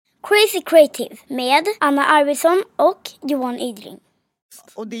Crazy Creative med Anna Arvidsson och Johan Ydring.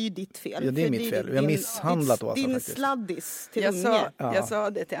 Och det är ju ditt fel. Ja, det är mitt fel. Vi har misshandlat Åsa din faktiskt. sladdis till unge. Jag sa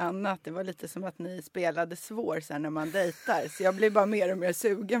det till Anna att det var lite som att ni spelade svår sen när man dejtar. Så jag blir bara mer och mer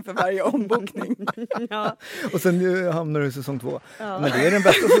sugen för varje ombokning. Ja. Och sen nu hamnar du i säsong 2. Ja. Men det är den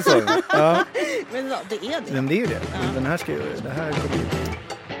bästa säsongen. Ja. Men ja, det är det. Men det är ju det. Ja. Den här ska ju, det här kommer ju.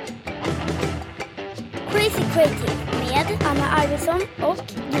 Crazy Creative med Anna Arvidsson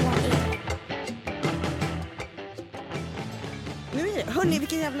och Johan Ydring. Nu är det. Hörrni,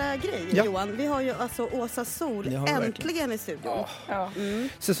 vilken jävla grej, Ja. Johan. Vi har ju alltså Åsa Sol Det har vi äntligen i studion. Ja.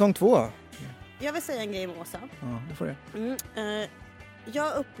 Säsong 2. Jag vill säga en grej med Åsa. Ja, det får det.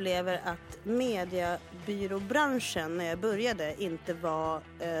 Jag upplever att mediebyråbranschen när jag började inte var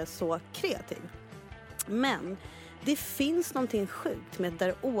så kreativ. Men det finns någonting sjukt med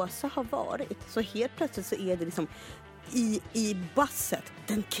där Åsa har varit. Så helt plötsligt så är det liksom i basset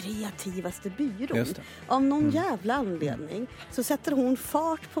den kreativaste byrån. Just det. Av någon jävla anledning så sätter hon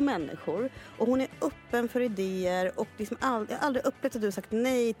fart på människor och hon är öppen för idéer och liksom jag har aldrig upplevt att du har sagt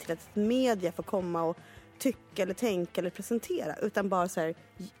nej till att media får komma och tycka eller tänka eller presentera, utan bara så här,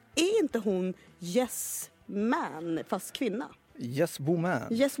 är inte hon yes man fast kvinna? Yes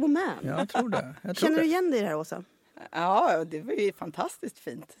woman. Yes woman. Ja, jag tror det. Känner du igen dig i det här, Åsa? Ja, det var ju fantastiskt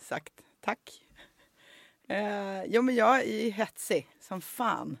fint sagt. Tack. Jo, men jag är ju hetsig som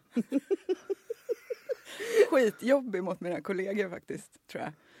fan. Skitjobbig mot mina kollegor faktiskt, tror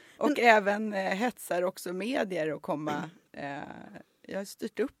jag. Och även hetsar också medier och komma. Jag har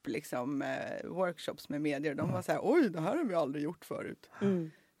styrt upp liksom workshops med medier. De var så här, oj, det här har vi aldrig gjort förut.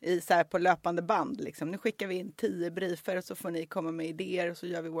 I så här på löpande band liksom. Nu skickar vi in 10 briefer och så får ni komma med idéer och så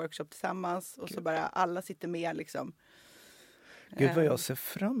gör vi workshop tillsammans och så bara alla sitter med liksom. Gud vad jag ser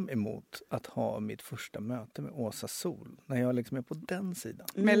fram emot att ha mitt första möte med Åsa Sol. När jag liksom är på den sidan.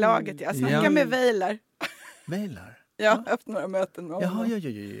 Med laget, jag snackar med Weiler. Weiler? Jag har haft några möten med honom.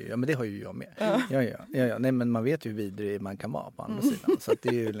 Ja, men det har ju jag med. Ja. Nej, men man vet ju hur vidrig man kan vara på andra sidan. Så att det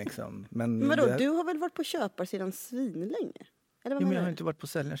är ju liksom... Men vadå, du har väl varit på köparsidan svinlänge? Eller vad men jag har inte varit på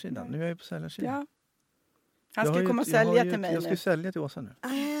säljarsidan. Nu är jag på säljarsidan. Ja. Han ska komma och sälja till mig jag ska nu. sälja till Åsa nu.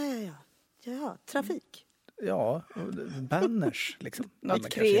 Ja, trafik. Ja, banners liksom. Något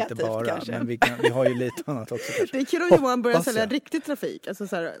men kreativt inte bara, kanske. Men vi har ju lite annat också kanske. Det är kul att Johan börjar sälja riktig trafik. Alltså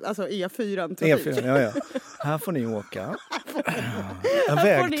E4-trafik. E4, ja. Här får ni åka.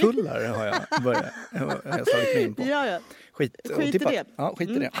 Vägtullar har jag börjat. Jag har slagit mig in på. Ja. Skit i det. Ja, skit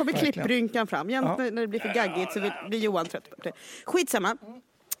i det. Kommer klipprynkan fram. När det blir för gaggigt så blir Johan trött på det. Skitsamma.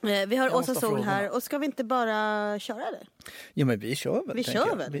 Vi har Åsa Sol här. Och ska vi inte bara köra det? Ja, men vi kör väl. Vi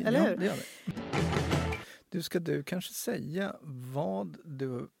kör väl, eller hur? Ja, det gör vi. Ska du kanske säga vad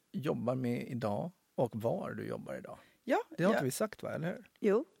du jobbar med idag och var du jobbar idag? Ja. Det har inte vi sagt, va? Eller hur?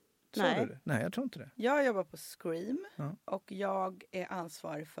 Jo. Nej, jag tror inte det. Jag jobbar på Scream och jag är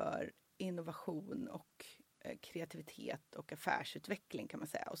ansvarig för innovation och kreativitet och affärsutveckling kan man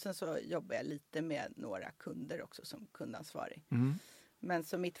säga. Och sen så jobbar jag lite med några kunder också som kundansvarig. Men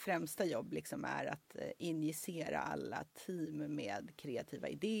så mitt främsta jobb liksom är att injicera alla team med kreativa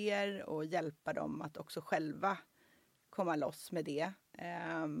idéer och hjälpa dem att också själva komma loss med det.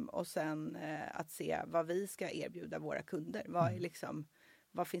 Och sen att se vad vi ska erbjuda våra kunder.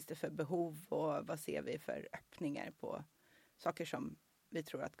 Vad finns det för behov och vad ser vi för öppningar på saker som vi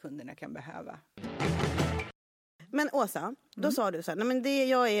tror att kunderna kan behöva. Men Åsa, då sa du så här, nej men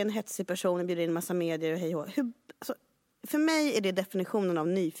jag är en hetsig person, jag bjuder in en massa medier och hej och för mig är det definitionen av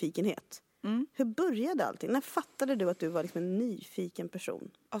nyfikenhet. Hur började allting? När fattade du att du var liksom en nyfiken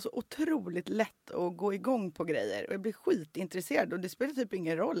person? Alltså otroligt lätt att gå igång på grejer. Och jag blir skitintresserad och det spelar typ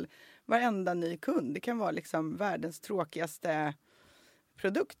ingen roll. Varenda ny kund, det kan vara liksom världens tråkigaste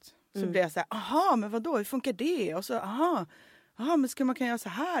produkt. Så blir jag så här, aha, men vadå, hur funkar det? Och så, aha, men ska man kan göra så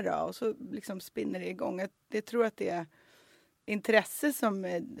här då? Och så liksom spinner det igång. Jag tror att det är intresse som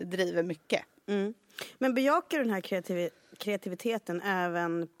driver mycket. Men bejakar den här kreativiteten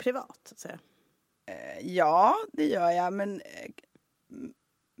även privat, så att säga? Ja, det gör jag, men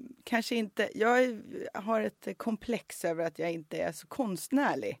kanske inte. Jag har ett komplex över att jag inte är så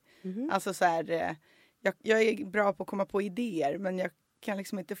konstnärlig. Alltså så här, jag är bra på att komma på idéer, men jag kan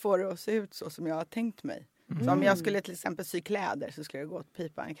liksom inte få det att se ut så som jag har tänkt mig. Så om jag skulle till exempel sy kläder så skulle jag gå åt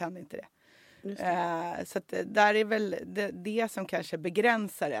pipan, jag kan inte det. Så att där är väl det som kanske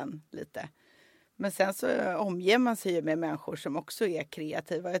begränsar en lite. Men sen så omger man sig ju med människor som också är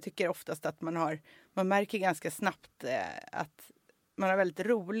kreativa. Jag tycker oftast att man märker ganska snabbt att man har väldigt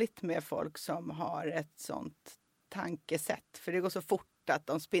roligt med folk som har ett sånt tankesätt. För det går så fort att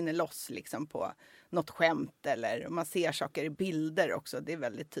de spinner loss liksom på något skämt. Eller man ser saker i bilder också. Det är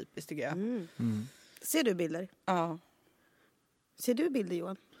väldigt typiskt tycker jag. Ser du bilder? Ja. Ser du bilder,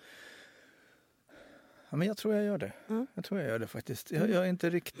 Johan? Ja, men jag tror jag gör det. Jag tror jag gör det faktiskt. Jag är inte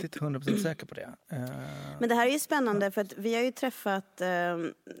riktigt 100% säker på det. Men det här är ju spännande för att vi har ju träffat,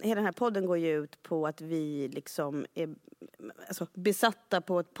 hela den här podden går ju ut på att vi liksom är besatta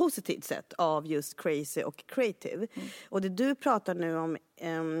på ett positivt sätt av just crazy och creative. Och det du pratar nu om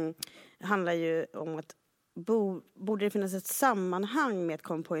handlar ju om att borde det finnas ett sammanhang med att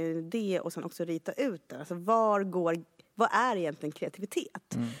komma på en idé och sen också rita ut den. Alltså vad är egentligen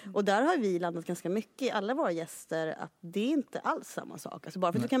kreativitet? Och där har vi landat ganska mycket i alla våra gäster att det är inte alls samma sak. Alltså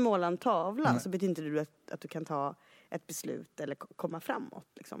bara för att du kan måla en tavla så betyder inte det att du kan ta ett beslut eller komma framåt.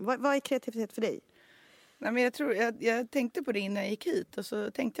 Liksom. Vad är kreativitet för dig? Nej, men jag tänkte på det innan jag gick hit och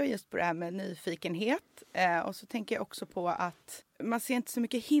så tänkte jag just på det här med nyfikenhet. Och så tänker jag också på att man ser inte så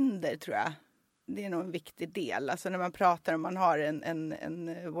mycket hinder tror jag. Det är nog en viktig del. Alltså när man pratar om man har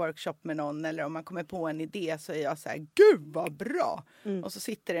en workshop med någon eller om man kommer på en idé så är jag så här, gud vad bra! Och så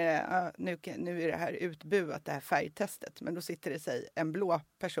sitter det, nu är det här utbuat, det här färgtestet. Men då sitter det sig en blå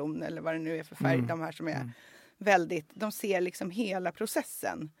person eller vad det nu är för färg. De här som är de ser liksom hela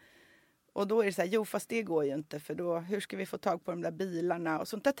processen. Och då är det så här, jo fast det går ju inte för då, hur ska vi få tag på de där bilarna? Och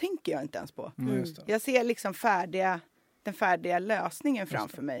sånt där tänker jag inte ens på. Jag ser liksom den färdiga lösningen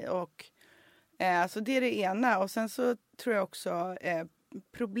framför mig och så det är det ena. Och sen så tror jag också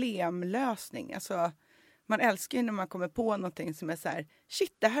problemlösning. Alltså, man älskar ju när man kommer på någonting som är så här,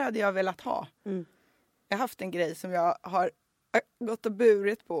 shit, det här hade jag velat ha. Jag har haft en grej som jag har gått och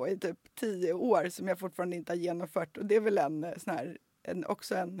burit på i typ 10 år som jag fortfarande inte har genomfört. Och det är väl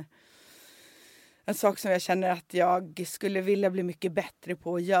en sak som jag känner att jag skulle vilja bli mycket bättre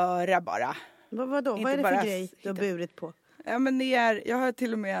på att göra bara. Vadå? Vad är det för grej du har burit på? Ja, men jag har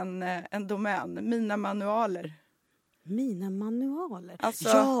till och med en domän. Mina manualer. Mina manualer? Alltså,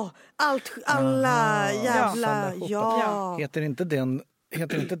 ja! Alla jävla... Ja! Heter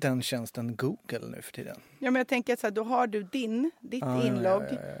inte den tjänsten Google nu för tiden? Ja, men jag tänker så här, då har du ditt inlogg.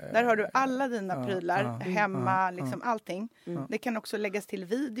 Där har du alla dina prylar hemma, liksom allting. Det kan också läggas till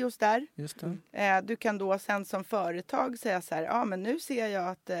videos där. Just det. Du kan då sen som företag säga så här, ja men nu ser jag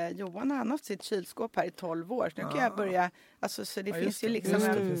att Johan har haft sitt kylskåp här i 12 år. Så nu kan jag börja, alltså så det finns ju liksom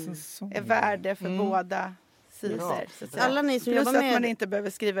en värde för båda sidor. Alla ni som plus jobbar med... att man inte behöver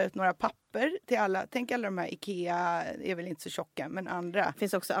skriva ut några papper till alla. Tänk alla de här Ikea är väl inte så tjocka, men andra. Det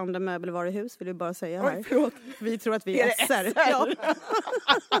finns också andra möbelvaruhus, vill du bara säga här. Oj, förlåt. Vi tror att vi är SR. Ja.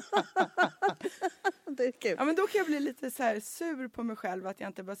 Det är kul. Ja, men då kan jag bli lite så här sur på mig själv att jag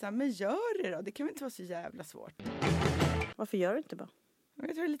inte bara säger, men gör det då. Det kan väl inte vara så jävla svårt. Varför gör du inte bara? Jag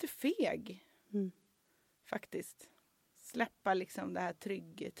tror jag är lite feg. Faktiskt. Släppa liksom det här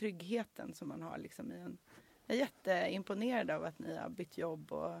tryggheten som man har liksom i en... Jag är jätteimponerad av att ni har bytt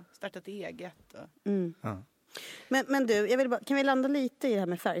jobb och startat eget. Men du, kan vi landa lite i det här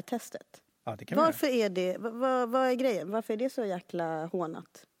med färgtestet? Ja, det kan Varför är det, vad är grejen? Varför är det så jäkla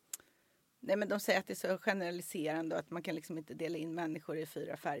hånat? Nej, men de säger att det är så generaliserande och att man kan liksom inte dela in människor i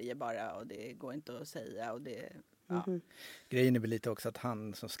 4 färger bara och det går inte att säga och det... Ja. Grejen är väl lite också att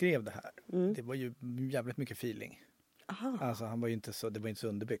han som skrev det här, det var ju jävligt mycket feeling. Alltså han var ju inte så, det var inte så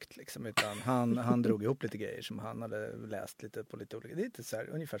underbyggt liksom, utan han drog ihop lite grejer som han hade läst lite på lite olika, det är lite så här,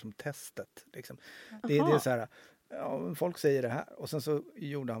 ungefär som testet liksom. Det är så här, ja, folk säger det här och sen så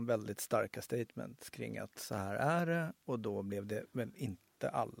gjorde han väldigt starka statements kring att så här är det och då blev det väl inte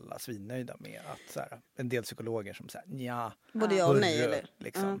alla svinnöjda med att så här, en del psykologer som säger nja, både ja och nej eller?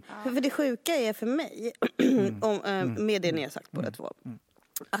 Liksom. För det sjuka är för mig med det ni har sagt båda två.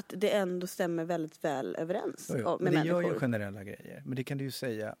 Att det ändå stämmer väldigt väl överens med men det människor. gör ju generella grejer. Men det kan du ju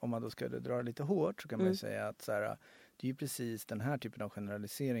säga, om man då skulle dra det lite hårt så kan man ju säga att så här, det är ju precis den här typen av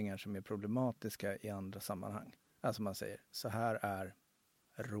generaliseringar som är problematiska i andra sammanhang. Alltså man säger, så här är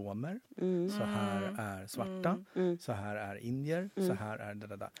romer, så här är svarta, så här är indier, så här är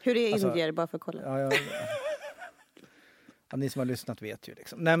det. Hur är alltså, indier, bara för att kolla? Ja, ni som har lyssnat vet ju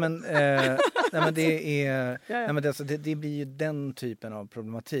liksom. Nej men det är nej, men det blir ju den typen av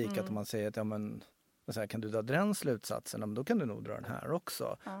problematik att om man säger att ja men så här, kan du dra den slutsatsen, men då kan du nog dra den här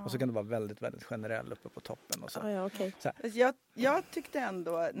också. Och så kan det vara väldigt väldigt generell uppe på toppen och så. Okay. Så jag tyckte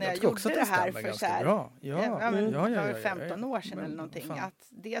ändå när jag gjorde det här för så här, bra. För 15 år sedan eller någonting att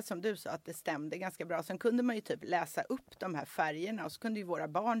det som du sa att det stämde ganska bra. Sen kunde man ju typ läsa upp de här färgerna och så kunde ju våra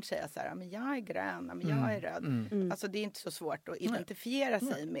barn säga så här, men jag är grön, men jag är röd. Alltså det är inte så svårt att identifiera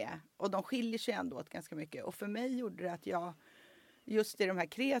sig med och de skiljer sig ändå åt ganska mycket och för mig gjorde det att just i de här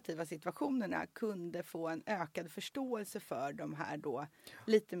kreativa situationerna kunde få en ökad förståelse för de här då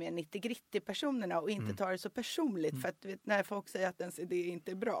lite mer 90-gritty personerna och inte ta det så personligt. För att när folk säger att ens idé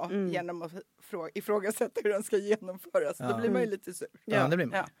inte är bra genom att ifrågasätta hur den ska genomföras, då blir man ju lite sur. Ja, det blir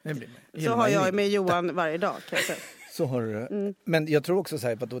man. Det blir man. Så har jag med Johan varje dag, kan jag säga. Så har du. Men jag tror också så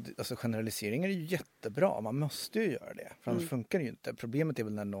här, alltså generaliseringar är ju jättebra. Man måste ju göra det. För annars funkar det ju inte. Problemet är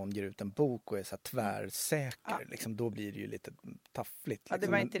väl när någon ger ut en bok och är så här tvärsäker. Liksom, då blir det ju lite taffligt. Liksom. Ja, det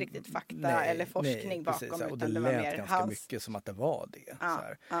var inte riktigt fakta eller forskning bakom. Precis, och utan det var lät mer ganska mycket som att det var det. Ja, så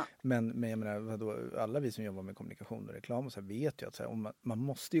här. ja. Men jag menar, alla vi som jobbar med kommunikation och reklam och så här, vet ju att så här, man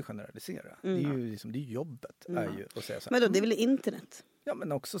måste ju generalisera. Det är ju liksom, det är jobbet. Är ju att säga så här. Men då, det är väl internet? Ja,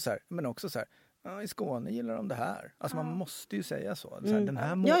 men också så här. Ja, i Skåne gillar de det här. Alltså man måste ju säga så. Så här, den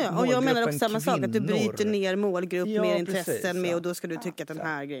här och jag menar också samma kvinnor. sak. Att du bryter ner målgrupp, mer intressen precis, med och då ska du tycka att den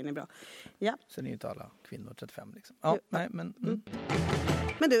här grejen är bra. Ja. Sen är ju inte alla kvinnor 35 liksom. Ja, nej, men...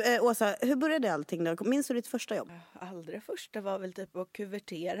 Men du, Åsa, hur började allting då? Minns du ditt första jobb? Allra första var väl typ att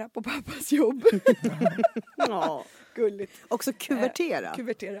kuvertera på pappas jobb. Ja. Gulligt. Också kuvertera?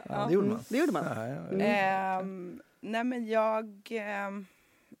 Kuvertera, Ja, det gjorde man. Det gjorde man. Nej men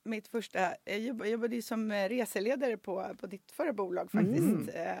mitt första, jag jobbade ju som reseledare på ditt förra bolag faktiskt.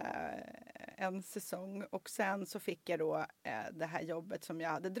 En säsong och sen så fick jag då det här jobbet som jag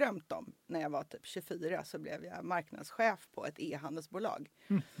hade drömt om. När jag var typ 24 så blev jag marknadschef på ett e-handelsbolag.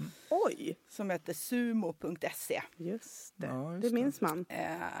 Oj! Som heter sumo.se. Just det, Ja, just det minns man.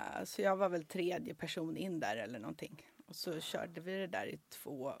 Så jag var väl tredje person in där eller någonting. Och så körde vi det där i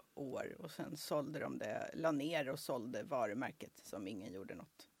 2 år och sen sålde de det, la ner och sålde varumärket som ingen gjorde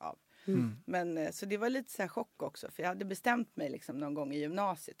något av. Men så det var lite så här chock också, för jag hade bestämt mig liksom någon gång i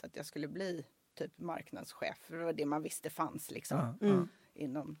gymnasiet att jag skulle bli typ marknadschef, för det var det man visste fanns liksom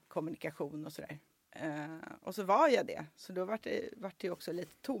inom kommunikation och sådär. Och så var jag det, så då vart det också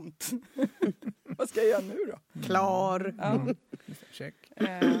lite tomt. Vad ska jag göra nu då? Klar. Check.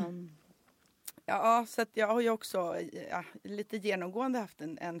 Ja, så att jag har ju också lite genomgående haft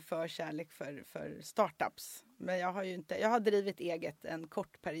en förkärlek för startups. Men jag har drivit eget en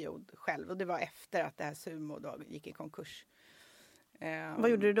kort period själv. Och det var efter att det här Sumo då gick i konkurs. Vad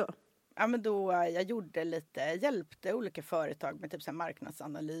gjorde du då? Ja, men då jag hjälpte olika företag med typ så här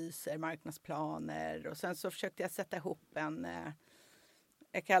marknadsanalyser, marknadsplaner. Och sen så försökte jag sätta ihop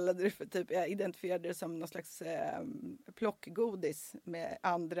jag kallade det för jag identifierade det som någon slags plockgodis med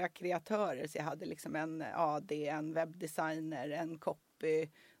andra kreatörer. Så jag hade liksom en AD, en webbdesigner, en copy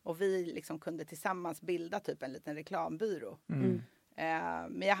och vi liksom kunde tillsammans bilda typ en liten reklambyrå.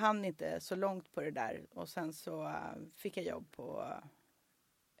 Men jag hann inte så långt på det där och sen så fick jag jobb på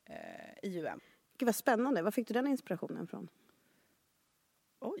IUM. Gud vad spännande, var fick du den inspirationen från?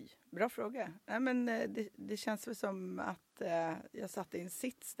 Oj, bra fråga. Nej, men det känns väl som att jag satt i en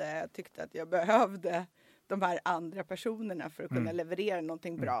sits där jag tyckte att jag behövde de här andra personerna för att kunna leverera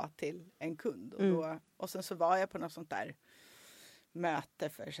någonting bra till en kund. Och sen så var jag på något sånt där möte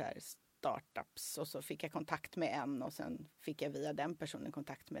för så här startups och så fick jag kontakt med en och sen fick jag via den personen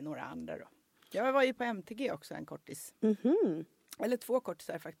kontakt med några andra då. Jag var ju på MTG också en kortis. Eller 2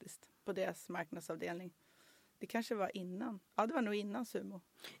 kortisar faktiskt på deras marknadsavdelning. Det kanske var innan. Ja, det var nog innan Sumo.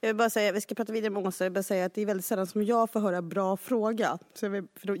 Jag vill bara säga, vi ska prata vidare med Åsa. Jag vill bara säga att det är väldigt sällan som jag får höra bra fråga.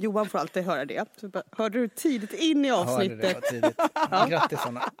 För Johan får alltid höra det. Så bara, hörde du tidigt in i avsnittet? Ja, det var tidigt. Grattis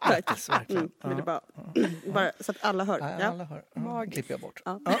Anna. Grattis, verkligen. Bara så att alla hör. Ja, alla hör. Det klipper jag bort.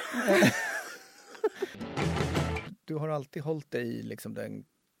 Ja. Du har alltid hållit dig i liksom den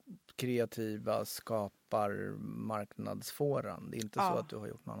kreativa skaparmarknadsfåran. Det är inte så att du har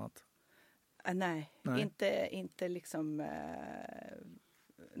gjort något annat? Nej. Inte liksom...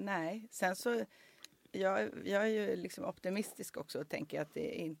 nej. Sen så... Jag är ju liksom optimistisk också och tänker att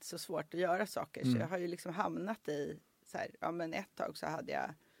det är inte så svårt att göra saker. Så jag har ju liksom hamnat i... Så här, men ett tag så hade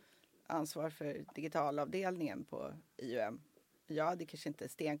jag ansvar för digitalavdelningen på IUM. Jag hade kanske inte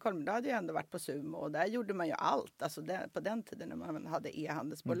stenkoll, men då hade jag ändå varit på Sumo. Och där gjorde man ju allt. Alltså på den tiden när man hade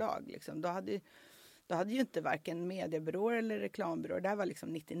e-handelsbolag. Liksom, då hade ju inte varken mediebyråer eller reklambyråer. Det här var liksom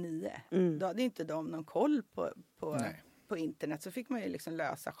 99. Då hade inte de någon koll på internet. Så fick man ju liksom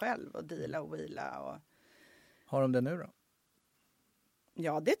lösa själv och deala och wheela. Har de det nu då?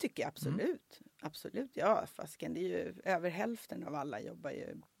 Ja, det tycker jag absolut. Absolut, ja. Fasken, det är ju över hälften av alla jobbar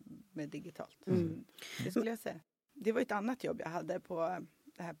ju med digitalt. Det skulle jag säga. Det var ett annat jobb jag hade på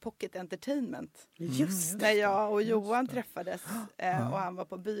det här Pocket Entertainment. När jag och Johan träffades och han var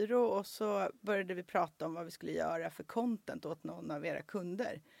på byrå och så började vi prata om vad vi skulle göra för content åt någon av era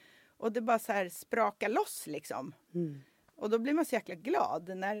kunder. Och det bara så här spraka loss liksom. Och då blir man så jäkla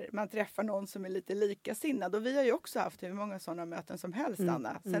glad när man träffar någon som är lite likasinnad. Och vi har ju också haft hur många sådana möten som helst,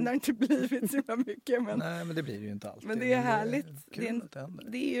 Anna. Sen har det inte blivit så himla mycket. Nej, men det blir ju inte alltid. Men det är härligt.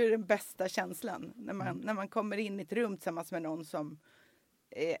 Det är ju den bästa känslan. När man kommer in i ett rum tillsammans med någon som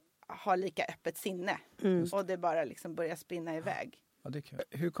har lika öppet sinne. Och det bara liksom börjar spinna iväg. Ja, det är kul.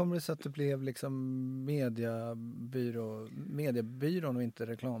 Hur kommer det sig att det blev liksom mediebyrån och inte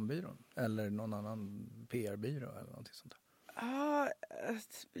reklambyrån? Eller någon annan PR-byrå eller någonting sånt där? Ja,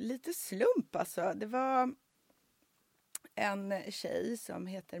 lite slump alltså. Det var en tjej som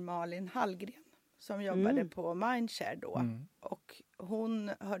heter Malin Hallgren som jobbade på Mindshare då. Och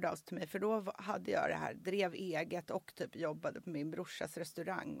hon hörde av sig till mig, för då hade jag det här, drev eget och typ jobbade på min brorsas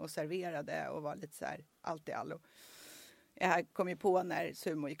restaurang och serverade och var lite så här allt i allo. Jag kom ju på när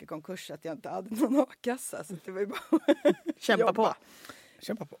Sumo gick i konkurs att jag inte hade någon a-kassa, så det var ju bara Kämpa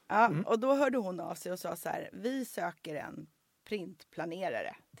på. Ja, och då hörde hon av sig och sa så här: vi söker en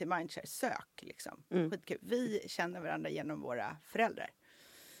printplanerare till Mindshare, sök liksom. Skitkul. Vi känner varandra genom våra föräldrar.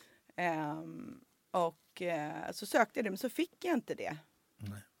 Så sökte jag det, men så fick jag inte det.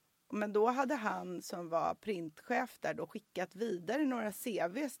 Nej. Men då hade han som var printchef där då skickat vidare några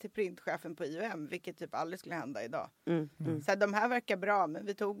CVs till printchefen på IOM, vilket typ aldrig skulle hända idag. Så här, de här verkar bra, men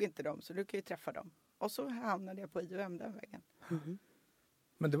vi tog inte dem, så du kan ju träffa dem. Och så hamnade jag på IOM den vägen.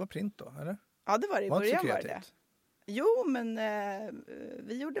 Men det var print då, eller? Ja, det var det i Var början var det. Jo, men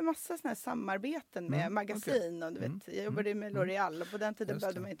vi gjorde massa såna här samarbeten med magasin. Och du vet, jag jobbade med L'Oreal och på den tiden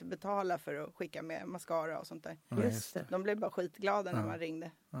behövde man inte betala för att skicka med mascara och sånt där. Just det. De blev bara skitglada när man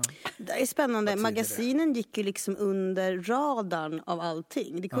ringde. Det är spännande. Magasinen gick ju liksom under radarn av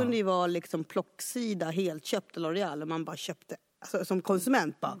allting. Det kunde ju vara liksom plocksida helt köpt av L'Oreal och man bara köpte, alltså, som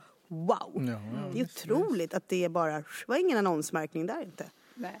konsument bara wow. Det är otroligt att det bara var ingen annonsmärkning där inte.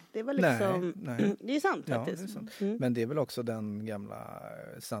 Nej. Det var liksom, nej. Det är sant Ja, faktiskt. det är sant. Men det är väl också den gamla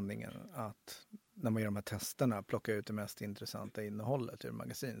sanningen att när man gör de här testerna, plocka ut det mest intressanta innehållet ur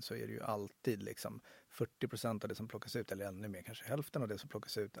magasin, så är det ju alltid liksom 40% av det som plockas ut, eller ännu mer, kanske hälften av det som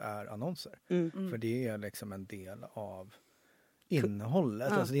plockas ut är annonser. För det är liksom en del av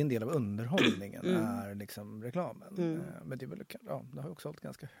innehållet, alltså det är en del av underhållningen, är liksom reklamen. Men det är väl, det har också hållit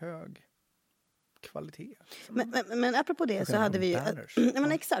ganska hög kvalitet. Men apropå det så hade vi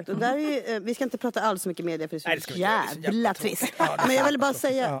men exakt, och där är ju, vi ska inte prata alls så mycket media för det är så jävla trist. Men jag vill bara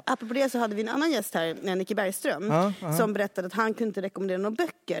säga, apropå det så hade vi en annan gäst här, Nicke Bergström, som berättade att han kunde inte rekommendera några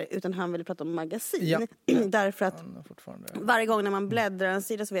böcker utan han ville prata om magasin. Därför att varje gång när man bläddrar en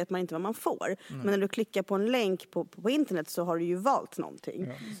sida så vet man inte vad man får. Men när du klickar på en länk på internet så har du ju valt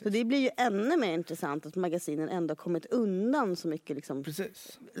någonting. Så det blir ju ännu mer intressant att magasinen ändå kommit undan så mycket liksom,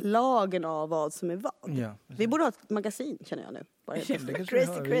 lagen av vad som är vad. Vi borde ha ett magasin, känner jag nu.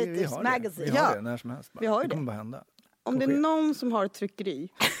 Crazy Creatives Magazine. Vi har det när som helst. Vi har det det. kommer bara hända. Om det är någon som har ett tryckeri,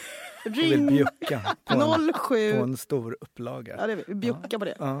 ring bjucka på 07 på en stor upplaga. Ja, det vill vi. Bjucka på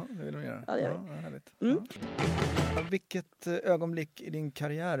det. Ja, det vill de göra. Ja, det gör vi. Härligt. Vilket ögonblick i din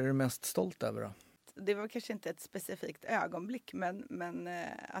karriär är du mest stolt över då? Det var kanske inte ett specifikt ögonblick, men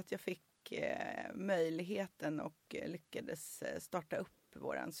att jag fick möjligheten och lyckades starta upp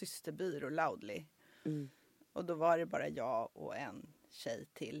våran systerbyrå Loudly. Och då var det bara jag och en tjej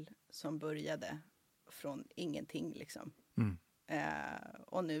till som började från ingenting liksom.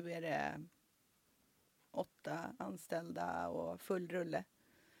 Och nu är det 8 anställda och full rulle.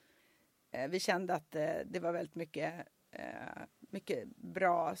 Vi kände att det var väldigt mycket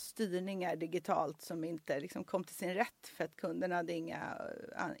bra styrningar digitalt som inte liksom kom till sin rätt för att kunderna hade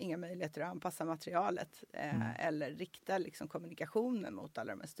inga möjligheter att anpassa materialet eller rikta liksom kommunikationen mot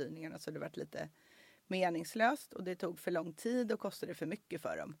alla de här styrningarna, så det var lite meningslöst och det tog för lång tid och kostade för mycket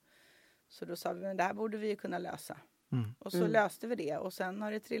för dem. Så då sa vi, men det här borde vi ju kunna lösa. Och så löste vi det, och sen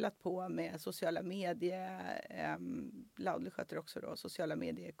har det trillat på med sociala medier. Loudly sköter också då sociala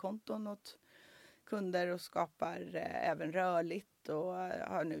mediekonton åt kunder och skapar även rörligt och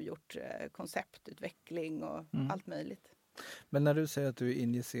har nu gjort konceptutveckling och allt möjligt. Men när du säger att du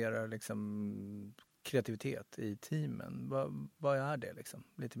injicerar liksom kreativitet i teamen, vad är det liksom?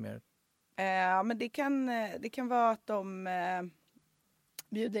 Lite mer? Men det kan vara att de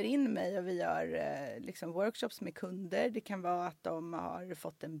bjuder in mig och vi gör liksom workshops med kunder. Det kan vara att de har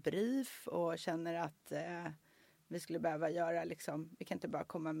fått en brief och känner att vi skulle behöva göra liksom, vi kan inte bara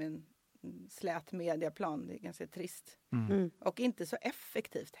komma med en slät mediaplan, det är ganska trist. Och inte så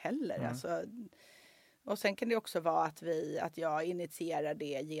effektivt heller. Alltså, och sen kan det också vara att jag initierar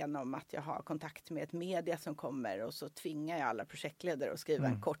det genom att jag har kontakt med ett media som kommer och så tvingar jag alla projektledare att skriva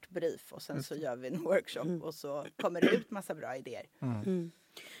en kort brief och sen så gör vi en workshop och så kommer det ut massa bra idéer.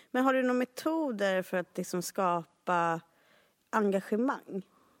 Men har du några metoder för att liksom skapa engagemang?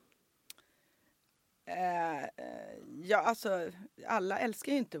 Ja, alltså alla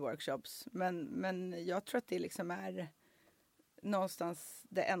älskar ju inte workshops, men jag tror att det liksom är någonstans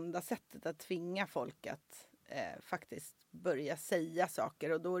det enda sättet att tvinga folk att faktiskt börja säga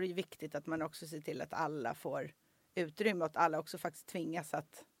saker, och då är det ju viktigt att man också ser till att alla får utrymme och att alla också faktiskt tvingas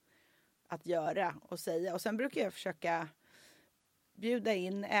att göra och säga. Och sen brukar jag försöka bjuda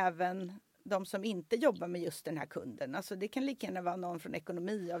in även de som inte jobbar med just den här kunden. Alltså det kan lika gärna vara någon från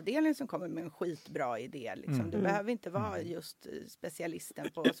ekonomiavdelningen som kommer med en skitbra idé. Liksom. Du behöver inte vara just specialisten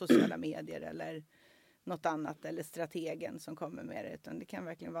på sociala medier eller något annat, eller strategen som kommer med det, utan det kan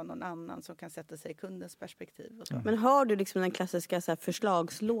verkligen vara någon annan som kan sätta sig i kundens perspektiv. Och så. Men har du liksom den klassiska så här,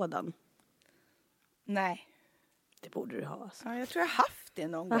 förslagslådan? Nej. Det borde du ha. Alltså. Ja, jag tror jag haft det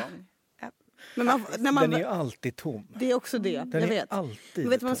någon gång. Men när man, den är ju alltid tom. Det är också det, Den jag vet. Alltid men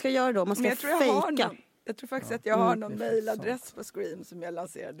vet du vad man ska göra då? Man ska fejka. Jag tror faktiskt att jag har någon mejladress på Scream som jag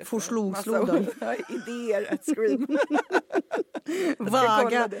lanserade. Förslagslådan. Idéer at Scream.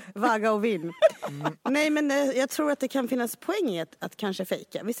 Vaga och vinn. Nej, men jag tror att det kan finnas poäng i att kanske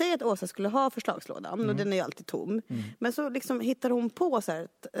fejka. Vi säger att Åsa skulle ha förslagslådan och den är ju alltid tom. Men så liksom hittar hon på så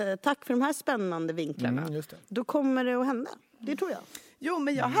här, tack för de här spännande vinklarna. Just det. Då kommer det att hända. Det tror jag. Jo,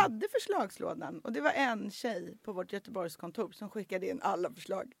 men jag hade förslagslådan och det var en tjej på vårt Göteborgskontor som skickade in alla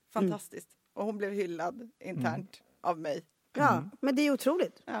förslag. Fantastiskt. Och hon blev hyllad internt av mig. Ja, men det är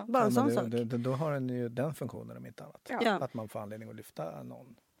otroligt. Ja. Bara en sån sak. Då har den ju den funktionen om inte annat. Ja. Att man får anledning att lyfta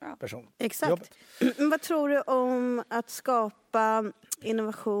någon person. Exakt. Men vad tror du om att skapa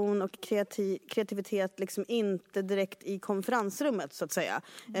innovation och kreativitet liksom inte direkt i konferensrummet så att säga?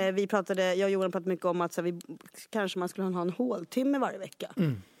 Jag och Johan pratade mycket om att så här, kanske man skulle ha en håltimme varje vecka.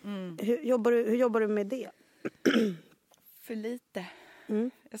 Hur jobbar du med det? För lite.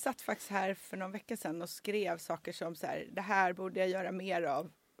 Jag satt faktiskt här för någon vecka sedan och skrev saker som så här, det här borde jag göra mer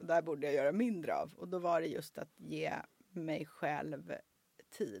av och där borde jag göra mindre av. Och då var det just att ge mig själv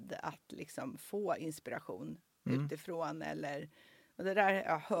tid att liksom få inspiration utifrån, eller, och det där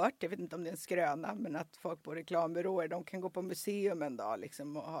jag har hört, jag vet inte om det är en skröna, men att folk på reklambyråer, de kan gå på museum en dag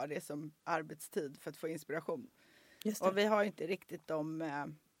liksom och ha det som arbetstid för att få inspiration. Just det. Och vi har inte riktigt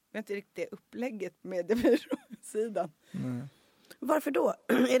det upplägget med byråsidan. Varför då?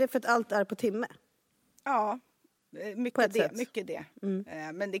 Är det för att allt är på timme? Ja, mycket det.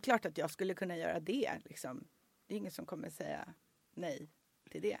 Men det är klart att jag skulle kunna göra det. Liksom. Det är ingen som kommer säga nej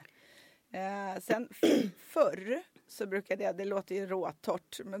till det. Sen förr så brukade jag, det låter ju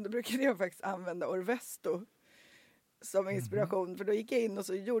råtorrt, men då brukade jag faktiskt använda Orvesto som inspiration. För då gick jag in och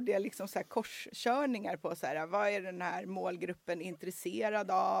så gjorde jag liksom så här korskörningar på så här, vad är den här målgruppen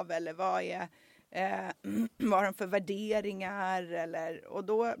intresserad av, eller vad har de för värderingar, eller, och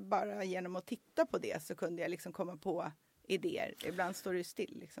då bara genom att titta på det så kunde jag liksom komma på idéer. Ibland står det ju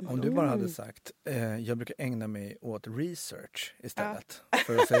still. Liksom. Om du bara hade sagt, jag brukar ägna mig åt research istället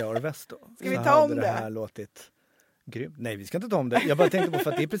för att säga Orvesto. Ska vi ta om det? Det här låtit grymt. Nej, vi ska inte ta om det. Jag bara tänkte på,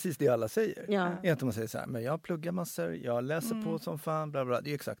 för att det är precis det alla säger. Egentligen man säger så här, men jag pluggar massor, jag läser på som fan, bla bla. Det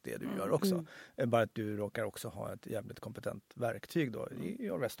är exakt det du gör också. Bara att du råkar också ha ett jävligt kompetent verktyg då, i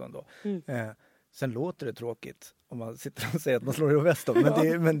Orvesto ändå. Sen låter det tråkigt om man sitter och säger att man slår i Orvesto.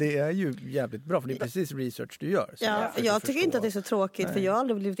 Men det är ju jävligt bra, för det är precis research du gör. Jag tycker inte att det är så tråkigt, för jag har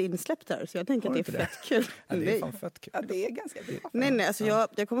aldrig blivit insläppt här. Så jag tänker att det är fett kul. Ja, det är fan fett kul. Ja, det är ganska bra. Nej, alltså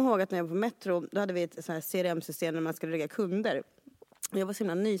jag kommer ihåg att när jag var på Metro, då hade vi ett sånt här CRM-system när man skulle regga kunder. Jag var så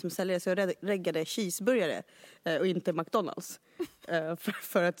himla ny som säljare, så jag reggade cheeseburgare och inte McDonalds.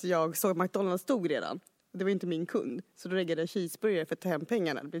 För att jag såg McDonalds stod redan. Det var inte min kund. Så då reggade jag cheeseburgare för att ta hem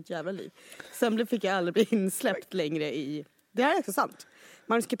pengarna. Det blev ett jävla liv. Sen fick jag aldrig bli insläppt längre i... Det här är också sant.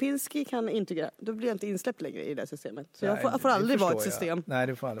 Magnus Kepinski kan intyga. Då blir jag inte insläppt längre i det här systemet. Så jag får aldrig vara ett system. Nej,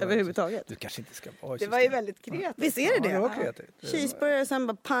 det får aldrig överhuvudtaget. Du kanske inte ska vara ett system. Det var ju väldigt kreativt. Visst är det? Ja, det var kreativt. Cheeseburgare, sen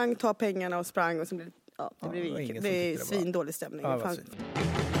bara pang, ta pengarna och sprang. Och sen blev det är svindålig stämning.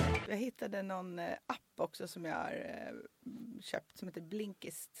 Jag hittade någon app också som jag har köpt som heter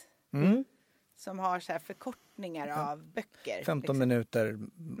Blinkist. Som har så här förkortningar av böcker. 15 minuter,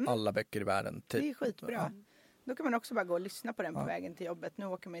 alla böcker i världen. Typ. Det är skitbra. Då kan man också bara gå och lyssna på den på vägen till jobbet. Nu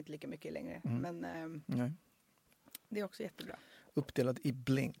åker man inte lika mycket längre. Men det är också jättebra. Uppdelad i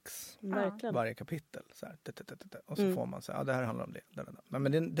blinks. Verkligen. Varje kapitel. Så här, och så får man säga, det här handlar om det.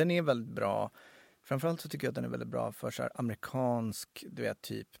 Men den är väldigt bra. Framförallt så tycker jag att den är väldigt bra för så här amerikansk, du vet,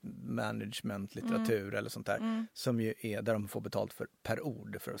 typ management-litteratur eller sånt där. Som ju är där de får betalt per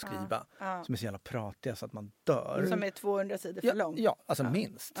ord för att skriva. Som är så jävla pratiga så att man dör. Som är 200 sidor för lång. Ja, alltså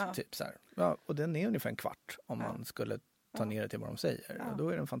minst. Typ så här. Ja, och den är ungefär en kvart om man skulle ta ner det till vad de säger. Ja. Och då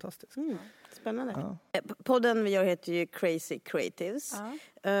är den fantastisk. Spännande. Podden vi gör heter ju Crazy Creatives.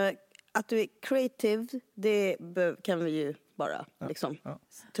 Att du är creative, det kan vi ju bara liksom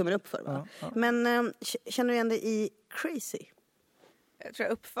tummen upp för. Va? Men känner du igen dig i crazy? Jag tror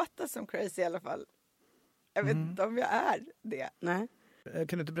jag uppfattas som crazy i alla fall. Jag vet inte om jag är det. Nej. Kan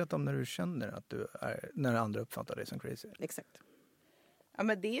du inte berätta om när du känner att du är, när andra uppfattar dig som crazy? Exakt. Ja,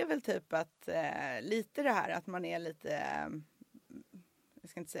 men det är väl typ att lite det här att man är lite, jag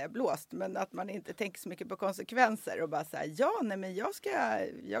ska inte säga blåst, men att man inte tänker så mycket på konsekvenser och bara säger men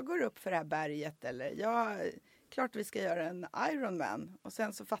jag går upp för det här berget eller klart vi ska göra en Ironman, och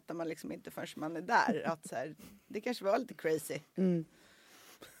sen så fattar man liksom inte förrän man är där att så här, det kanske var lite crazy.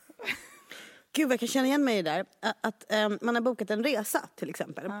 Gud, jag kan känna igen mig i det där. Att man har bokat en resa till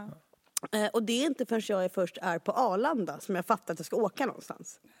exempel. Och det är inte förrän jag först är på Arlanda som jag fattar att jag ska åka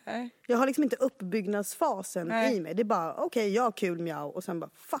någonstans. Nej. Jag har liksom inte uppbyggnadsfasen i mig. Det är bara, okej, jag har kul, mjau. Och sen bara,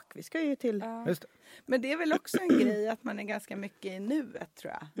 fuck, vi ska ju till... Just det. Men det är väl också en grej att man är ganska mycket i nuet,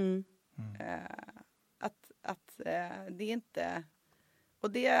 tror jag. Att det är inte...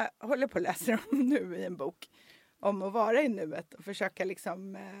 Och det håller på att läsa om nu i en bok. Om att vara i nuet och försöka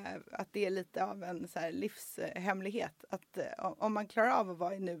liksom, att det är lite av en så här livshemlighet. Att om man klarar av att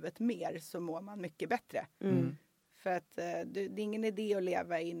vara i nuet mer så mår man mycket bättre. För att det är ingen idé att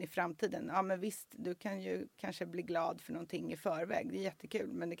leva in i framtiden. Ja, men visst, du kan ju kanske bli glad för någonting i förväg. Det är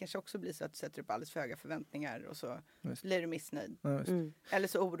jättekul, men det kanske också blir så att du sätter upp alldeles för höga förväntningar och så blir du missnöjd. Eller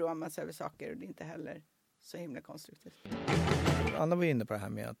så oroar man sig över saker och det är inte heller så himla konstruktivt. Anna var inne på det här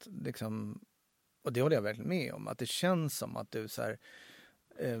med att liksom, och det håller jag verkligen med om, att det känns som att du så här,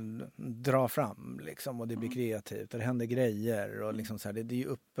 drar fram liksom, och det blir kreativt och det händer grejer och liksom så här, det är ju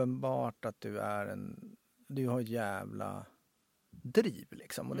uppenbart att du har ett jävla driv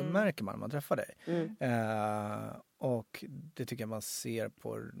liksom, och det märker man när man träffar dig. Och det tycker jag man ser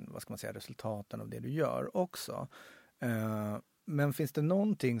på, vad ska man säga, resultaten av det du gör också. Men finns det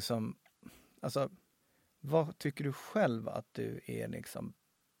någonting som, alltså, vad tycker du själv att du är liksom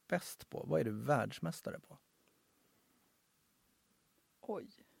bäst på? Vad är du världsmästare på? Oj.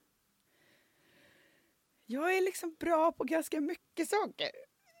 Jag är liksom bra på ganska mycket saker.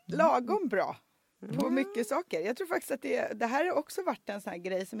 Lagom bra på mycket saker. Jag tror faktiskt att det här har också varit en sån här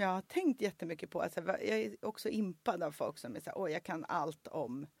grej som jag har tänkt jättemycket på. Alltså, jag är också impad av folk som är så här, jag kan allt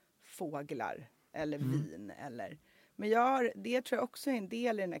om fåglar eller vin. Men det tror jag också är en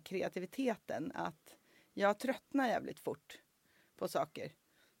del i den här kreativiteten. Att jag tröttnar jävligt fort på saker.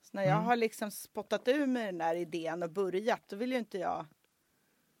 Så när jag har liksom spottat ur med den där idén och börjat, då vill ju inte jag,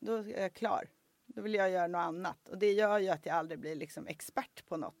 då är jag klar. Då vill jag göra något annat. Och det gör ju att jag aldrig blir liksom expert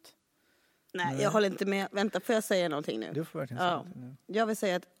på något. Nej, jag håller inte med. Vänta, får jag säga någonting nu? Du får verkligen säga någonting nu. Jag vill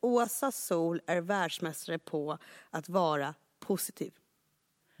säga att Åsa Sol är världsmästare på att vara positiv.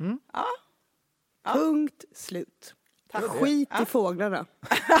 Ja. Punkt slut. Skit i fåglarna.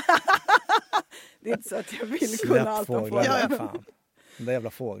 Det är inte så att jag vill kunna allt om fåglar. Fan. De där jävla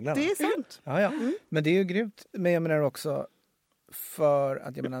fåglarna. Det är sant. Ja. Men det är ju grymt. Men jag menar också för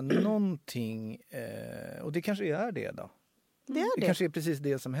att jag menar någonting, och det kanske är det då. Det kanske är precis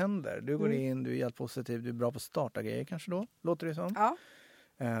det som händer. Du går in, du är helt positiv, du är bra på att starta grejer kanske då. Låter det som? Ja.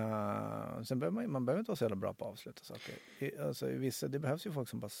 Sen behöver man behöver inte vara så jävla bra på att avsluta saker. Alltså, det behövs ju folk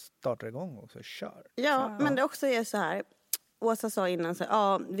som bara startar igång och så kör. Ja, men det också är så här. Åsa sa innan så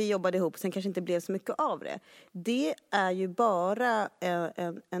här, vi jobbade ihop, sen kanske inte blev så mycket av det. Det är ju bara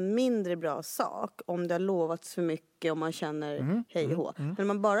en mindre bra sak om det har lovats för mycket och man känner hej och hå. Men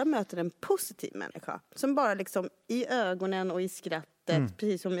man bara möter en positiv människa som bara liksom i ögonen och i skrattet,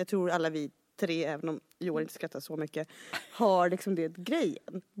 precis som jag tror alla vi tre, även om Johan inte skrattar så mycket, har liksom det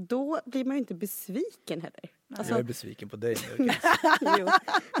grejen. Då blir man ju inte besviken heller. Alltså, jag är besviken på dig nu. Jo,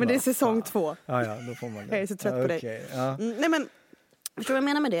 men det är säsong 2. Ja, då får man det. Jag är så trött på dig. Ja. Nej, men förstår du vad jag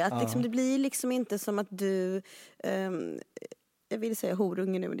menar med det? Att liksom, det blir liksom inte som att du... jag vill säga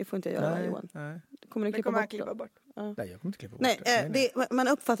horunge nu, men det får inte jag göra, Johan. Nej. Kommer du klippa bort? Nej, jag kommer inte klippa bort det. Man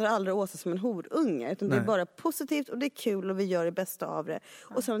uppfattar aldrig Åsa som en horunge, utan det är bara positivt och det är kul och vi gör det bästa av det.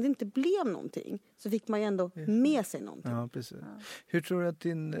 Och sen om det inte blev någonting så fick man ju ändå med sig någonting. Ja, precis. Hur tror du att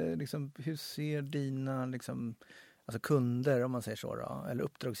hur ser dina alltså kunder, om man säger så då, eller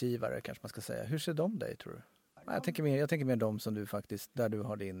uppdragsgivare kanske man ska säga, hur ser de dig, tror du? Jag tänker mer de som du faktiskt, där du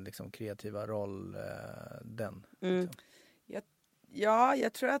har din kreativa roll, den. Liksom. Ja,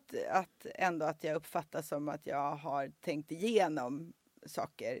 jag tror att ändå att jag uppfattar som att jag har tänkt igenom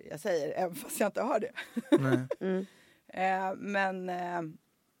saker jag säger, även fast jag inte har det. Men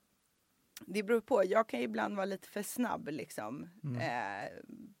det beror på. Jag kan ibland vara lite för snabb liksom,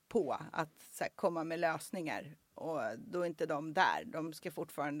 på att så här, komma med lösningar. och då är inte de där.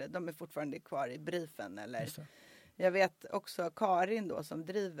 De är fortfarande kvar i briefen. Eller. Jag vet också Karin då som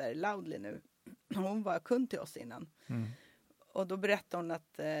driver Loudly nu. Hon var kund till oss innan. Och då berättade hon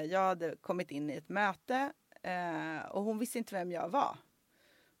att jag hade kommit in i ett möte och hon visste inte vem jag var.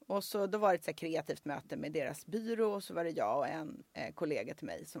 Och så då var det ett så här kreativt möte med deras byrå och så var det jag och en kollega till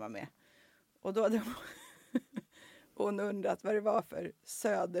mig som var med. Och då hade hon undrat vad det var för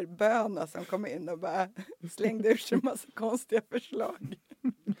söderböna som kom in och bara slängde ur sig en massa konstiga förslag.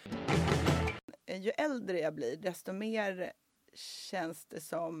 Ju äldre jag blir, desto mer känns det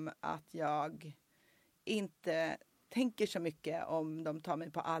som att jag inte tänker så mycket om de tar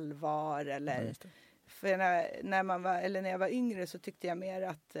mig på allvar. Eller, för när jag var yngre så tyckte jag mer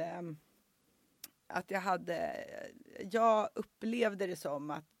att jag upplevde det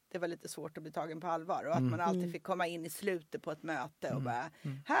som att det var lite svårt att bli tagen på allvar. Och att man alltid fick komma in i slutet på ett möte och bara,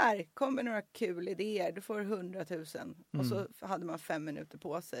 här kommer några kul idéer, du får 100 000. Och så hade man 5 minuter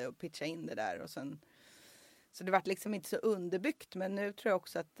på sig och pitcha in det där. Och sen, så det var liksom inte så underbyggt. Men nu tror jag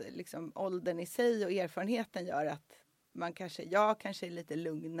också att liksom åldern i sig och erfarenheten gör att jag kanske är lite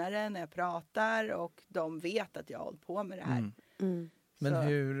lugnare när jag pratar. Och de vet att jag har hållit på med det här. Men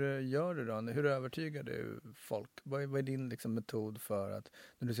hur gör du då? Hur övertygar du folk? Vad är din liksom metod för att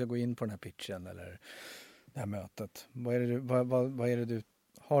när du ska gå in på den här pitchen eller det här mötet? Vad är det du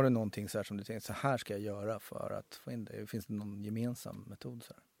har du någonting så här som du tänker så här ska jag göra för att få in det? Finns det någon gemensam metod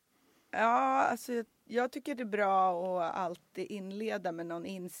så här? Ja, alltså jag tycker det är bra att alltid inleda med någon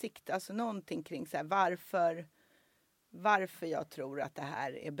insikt. Alltså någonting kring så här, varför jag tror att det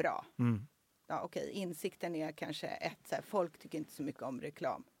här är bra. Ja, okej, insikten är kanske så här, folk tycker inte så mycket om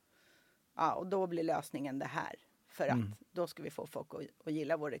reklam. Ja, och då blir lösningen det här. För att då ska vi få folk att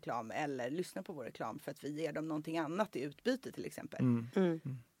gilla vår reklam eller lyssna på vår reklam för att vi ger dem någonting annat i utbyte till exempel.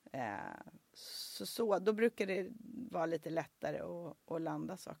 Så då brukar det vara lite lättare att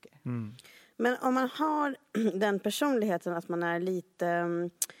landa saker. Men om man har den personligheten att man är lite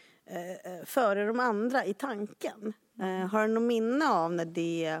före de andra i tanken. Har du något minne av när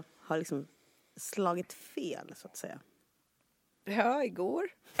det har liksom slagit fel så att säga? Ja, igår.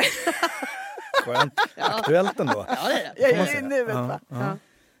 Skönt. Aktuellt ändå. Ja, det är det. Jag är i nuet, va? Ja.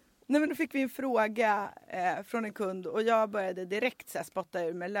 Nej, men då fick vi en fråga från en kund och jag började direkt så här, spotta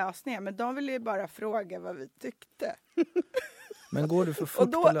ur med lösningar. Men de ville ju bara fråga vad vi tyckte. Men går du för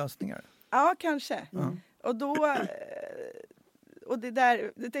fort på lösningar? Ja, kanske. Och då... Och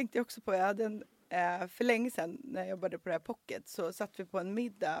det tänkte jag också på. Jag hade för länge sedan när jag jobbade på det här Pocket så satt vi på en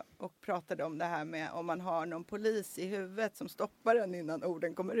middag och pratade om det här med om man har någon polis i huvudet som stoppar en innan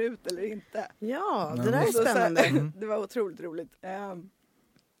orden kommer ut eller inte. Ja, det där är spännande. Det var otroligt roligt.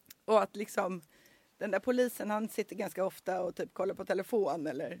 Och att liksom den där polisen, han sitter ganska ofta och typ kollar på telefon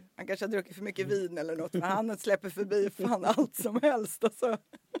eller han kanske har druckit för mycket vin eller något. Men han släpper förbi fan allt som helst. Alltså.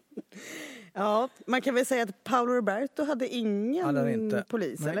 Ja, man kan väl säga att Paolo Roberto hade ingen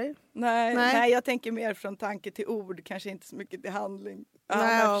polis, Nej. eller? Nej, jag tänker mer från tanke till ord, kanske inte så mycket till handling.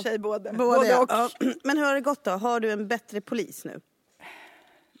 Nej, för sig både och. Ja. Men hur har det gått då? Har du en bättre polis nu?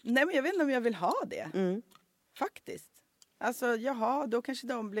 Nej, men jag vet inte om jag vill ha det. Faktiskt. Alltså, då kanske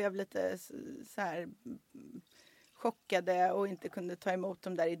de blev lite så här chockade och inte kunde ta emot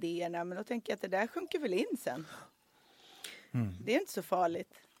de där idéerna. Men då tänker jag att det där sjunker väl in sen. Det är inte så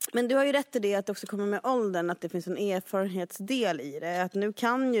farligt. Men du har ju rätt i det att det också kommer med åldern att det finns en erfarenhetsdel i det. Att nu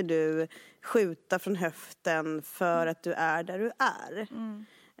kan ju du skjuta från höften för att du är där du är.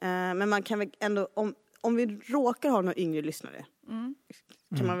 Men man kan väl ändå, om vi råkar ha några yngre lyssnare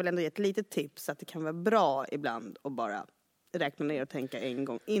kan man väl ändå ge ett litet tips att det kan vara bra ibland att bara räkna ner och tänka en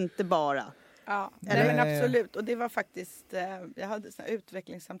gång. Inte bara. Ja, men absolut. Och det var faktiskt, jag hade såna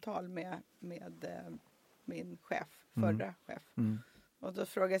utvecklingssamtal med min chef, förra chef. Och då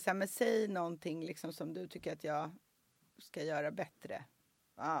frågade jag så här, men säg någonting liksom som du tycker att jag ska göra bättre.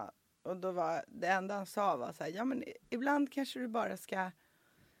 Ja, och då var det enda han sa var så här, ja men ibland kanske du bara ska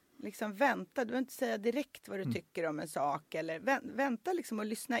liksom vänta. Du behöver inte säga direkt vad du tycker om en sak. Eller vänta liksom och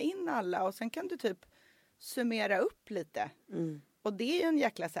lyssna in alla. Och sen kan du typ summera upp lite. Och det är ju en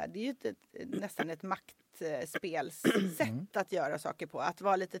jäkla så här, det är ju nästan ett maktspelssätt att göra saker på. Att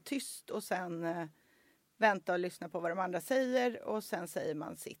vara lite tyst och sen vänta och lyssna på vad de andra säger. Och sen säger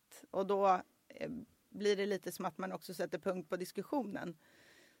man sitt. Och då blir det lite som att man också sätter punkt på diskussionen.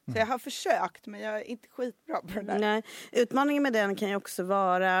 Så jag har försökt, men jag är inte skitbra på det där. Nej. Utmaningen med den kan ju också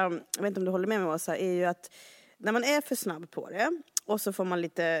vara, jag vet inte om du håller med mig Åsa, är ju att när man är för snabb på det och så får man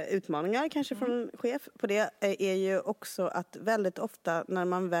lite utmaningar kanske från chef på det, är ju också att väldigt ofta när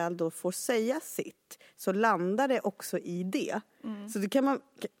man väl då får säga sitt så landar det också i det. Så det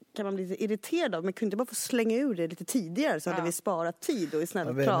kan man bli lite irriterad av. Men kunde inte bara få slänga ur det lite tidigare så hade vi sparat tid och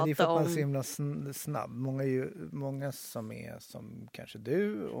istället men prata det är för att man om... är så himla snabb. Många som är som kanske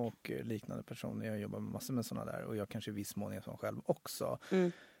du och liknande personer, jag jobbar med massor med sådana där och jag kanske i viss mån är som själv också.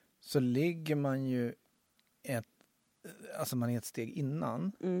 Så ligger man ju man är ett steg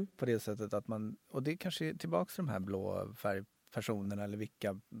innan på det sättet att man, och det är kanske tillbaka till de här blå färgpersonerna eller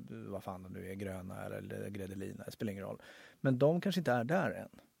vilka, vad fan de nu är, gröna eller gredelina, det spelar ingen roll. Men de kanske inte är där än.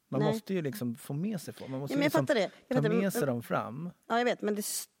 Man måste ju liksom få med sig man måste liksom ta med sig dem fram. Ja, jag vet, men det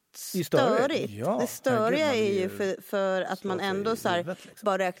är störigt. Ja, det störiga är ju ju för att man ändå så här, huvudet, liksom.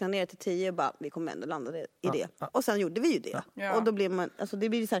 bara räknar ner till 10 och bara, vi kommer ändå landa i det. Och sen gjorde vi ju det. Ja. Och då blir man, alltså det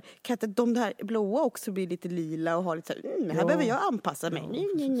blir så här, kan inte de där blåa också bli lite lila och ha lite så här, här behöver jag anpassa mig.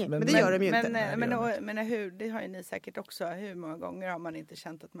 Men det gör de ju inte. Men hur, det har ju ni säkert också, hur många gånger har man inte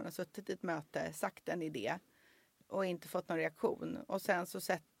känt att man har suttit i ett möte, sagt en idé och inte fått någon reaktion. Och sen så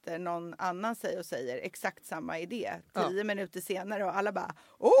sätter någon annan sig och säger exakt samma idé 10 minuter senare och alla bara,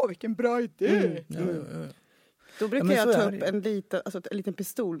 vilken bra idé! Då brukar jag ta upp en liten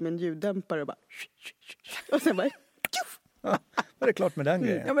pistol med en ljuddämpare och bara... Och sen bara... Var det klart med den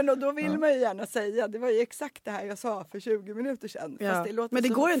grejen? Ja, men då vill man ju gärna säga, det var ju exakt det här jag sa för 20 minuter sedan. Ja. Fast det låter men det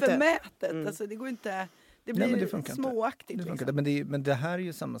så går inte. förmätet. Alltså, det går inte... Det blir det småaktigt. Det liksom. men det här är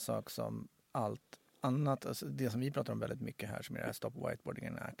ju samma sak som allt annat. Alltså det som vi pratar om väldigt mycket här, som är det här Stop Whiteboarding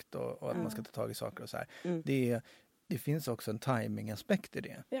and Act och att man ska ta tag i saker och så här. Det finns också en timing-aspekt i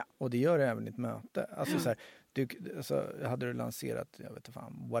det. Ja. Och det gör det även i ett möte. Alltså så här, hade du lanserat, jag vet inte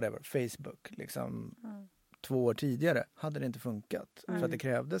fan, whatever, Facebook liksom 2 år tidigare hade det inte funkat. För att det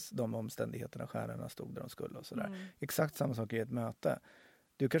krävdes de omständigheterna, stjärnorna stod där de skulle och sådär. Exakt samma sak i ett möte.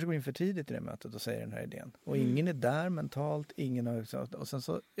 Du kanske går in för tidigt i det mötet och säger den här idén. Och ingen är där mentalt, ingen har... Och sen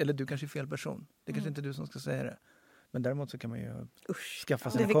så, eller du kanske är fel person. Det kanske inte är du som ska säga det. Men däremot så kan man ju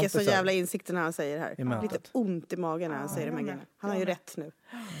skaffa sina kompisar. Det fick jag så jävla insikter när han säger det här. Lite ont i magen när han säger de här grejerna. Han har ju rätt nu.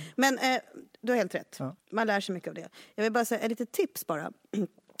 Men du har helt rätt. Ja. Man lär sig mycket av det. Jag vill bara säga ett litet tips bara.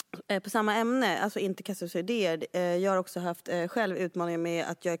 På samma ämne, alltså inte kasta sig idéer. Jag har också haft själv utmaningar med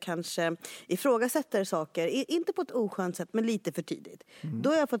att jag kanske ifrågasätter saker. Inte på ett oskönt sätt, men lite för tidigt. Då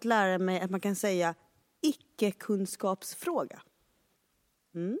har jag fått lära mig att man kan säga icke-kunskapsfråga.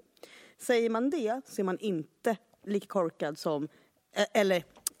 Säger man det så är man inte lika korkad som, eller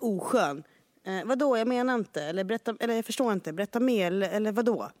oskön. Vadå, jag menar inte. Eller jag förstår inte. Berätta mer, eller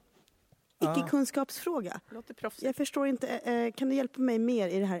vadå? Icke-kunskapsfråga. Låter proffsigt. Jag förstår inte, kan du hjälpa mig mer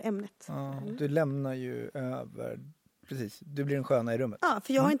i det här ämnet? Ja, du lämnar ju över, precis, du blir en sköna i rummet. Ja,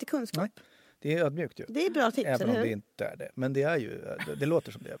 för jag har inte kunskap. Nej. Det är ödmjukt ju. Det är bra tips, även om det inte är det. Men det är ju, det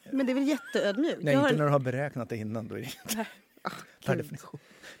låter som det är. Men det är väl jätteödmjukt? Nej, inte när du har beräknat det innan. Då är det inte. Per definition.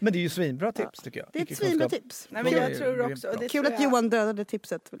 Men det är ju svinbra tips tycker jag. Det är ett svinbra tips. Nej, men jag tror också, det kul att Johan dödade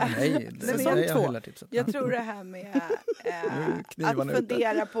tipset. Nej, jag tror det här med att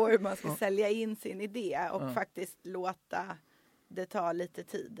fundera på hur man ska sälja in sin idé och faktiskt låta det ta lite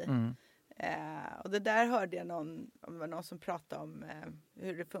tid. Och det där hörde jag någon som pratade om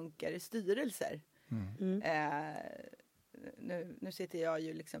hur det funkar i styrelser. Nu sitter jag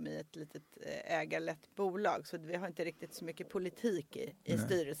ju liksom i ett litet ägarlett bolag så vi har inte riktigt så mycket politik i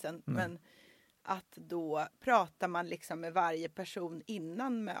styrelsen. Men att då pratar man liksom med varje person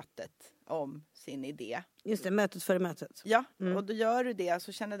innan mötet om sin idé. Just det, mötet före mötet. Ja, och då gör du det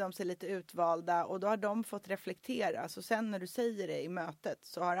så känner de sig lite utvalda och då har de fått reflektera. Så sen när du säger det i mötet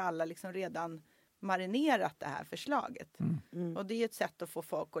så har alla liksom redan marinerat det här förslaget. Och det är ett sätt att få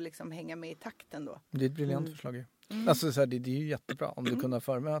folk att liksom hänga med i takten då. Det är ett briljant förslag ju. Alltså så här, det är ju jättebra. Om du kunde ha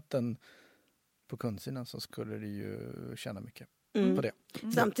förmöten på kundsidan så skulle du ju tjäna mycket på det.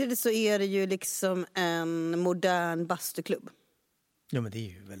 Samtidigt så är det ju liksom en modern bastuklubb. Ja, men det är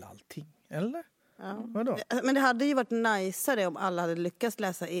ju väl allting, eller? Ja. Vadå? Men det hade ju varit najsare om alla hade lyckats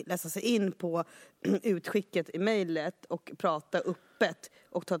läsa sig in på utskicket i mejlet och prata öppet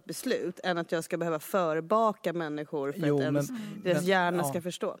och ta ett beslut än att jag ska behöva förbaka människor för att deras hjärna ska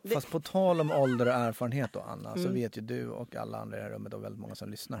förstå. Fast på tal om ålder och erfarenhet då, Anna, så vet ju du och alla andra i det här rummet och väldigt många som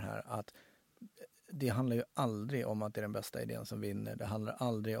lyssnar här att det handlar ju aldrig om att det är den bästa idén som vinner. Det handlar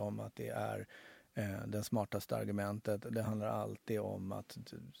aldrig om att det är den smartaste argumentet. Det handlar alltid om att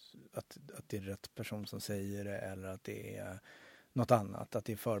det är rätt person som säger det eller att det är något annat, att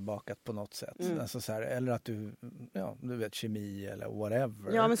det är förbakat på något sätt. Alltså så här, eller att du vet kemi eller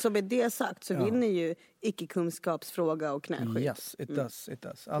whatever. Ja, men så med det sagt så vinner ju icke-kunskapsfråga och knäskit. Yes, it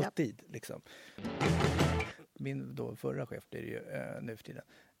does. Alltid liksom. Min då förra chef blir det ju nu för tiden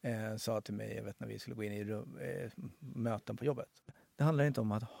sa till mig, jag vet när vi skulle gå in i möten på jobbet. Det handlar inte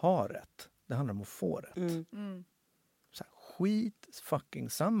om att ha rätt. Det handlar om att få rätt. Så här, fucking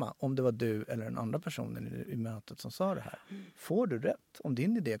samma om det var du eller den andra personen i mötet som sa det här. Får du rätt om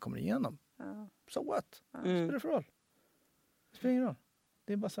din idé kommer igenom? So what? Spelar det för roll? Det spelar ingen roll.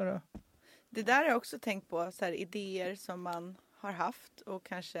 Det är bara så här... Det där har jag också tänkt på, så här, idéer som man har haft och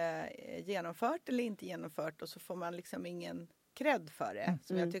kanske genomfört eller inte genomfört och så får man liksom ingen cred för det.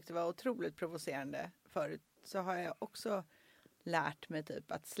 Som jag tyckte var otroligt provocerande förut. Så har jag också lärt mig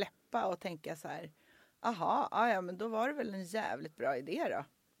typ att släppa och tänka så här, ja men då var det väl en jävligt bra idé då.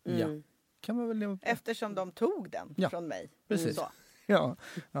 Ja, kan man väl leva på. Eftersom de tog den från mig. Precis. Så. Ja.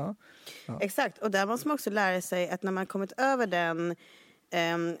 Exakt, och där måste man också lära sig att när man kommit över den,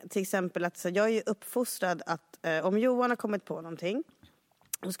 till exempel att så jag är ju uppfostrad att om Johan har kommit på någonting,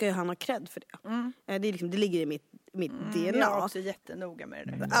 då ska ju han ha cred för det. Det ligger i mitt DNA. Jag är också jättenoga med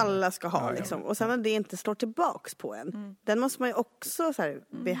det där. Alla ska ha liksom. Och sen när det inte slår tillbaks på en, den måste man ju också så här,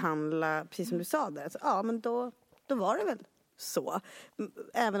 behandla, precis som du sa där. Alltså, men då var det väl så.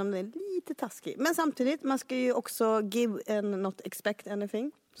 Även om det är lite taskigt. Men samtidigt, man ska ju också give and not expect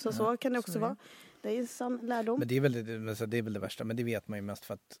anything. Så kan det också vara. Det är ju som lärdom. Men det är väl det värsta. Men det vet man ju mest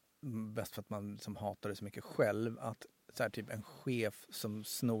för att man som hatar det så mycket själv. Att så här, typ en chef som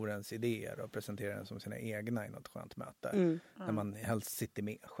snor ens idéer och presenterar den som sina egna i något skönt möte. När man helst sitter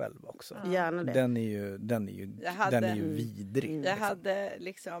med själv också. Gärna det. Den är ju vidrig. Jag hade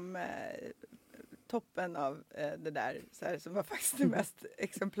liksom toppen av det där så här, som var faktiskt det mest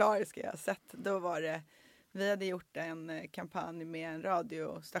exemplariska jag sett. Då var det, vi hade gjort en kampanj med en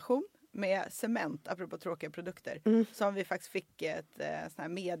radiostation med cement, apropå tråkiga produkter, som vi faktiskt fick ett sån här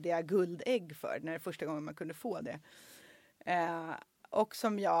media-guldägg för när det första gången man kunde få det. Och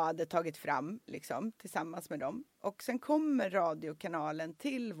som jag hade tagit fram liksom, tillsammans med dem. Och sen kommer radiokanalen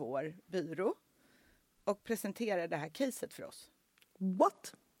till vår byrå och presenterar det här caset för oss.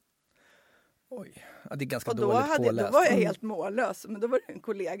 What? Oj, ja, det är ganska och dåligt påläst. Då var jag helt mållös. Men då var det en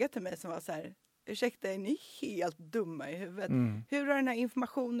kollega till mig som var så här, ursäkta, är ni helt dumma i huvudet? Hur har den här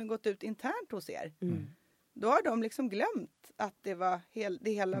informationen gått ut internt hos er? Då har de liksom glömt att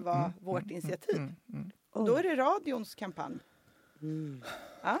det hela var vårt initiativ. Och då är det radions kampanj.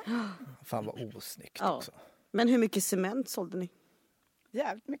 Ja? Fan vad osnyggt också. Men hur mycket cement sålde ni?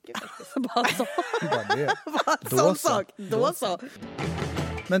 Jävligt mycket faktiskt. Bara så. Då så.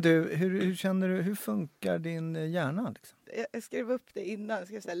 Men du, hur känner du, hur funkar din hjärna liksom? Jag skrev upp det innan, jag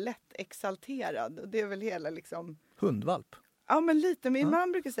skrev så här, lätt exalterad. Och det är väl hela liksom... Hundvalp? Ja, men lite. Min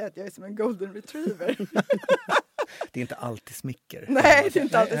man brukar säga att jag är som en golden retriever. Det är inte alltid smicker. Nej, det är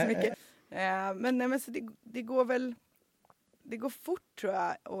inte alltid smicker. Men så det går väl... Det går fort tror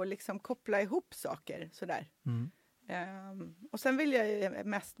jag att liksom koppla ihop saker sådär. Och sen vill jag ju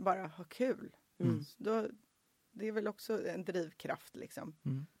mest bara ha kul. Så det är väl också en drivkraft liksom.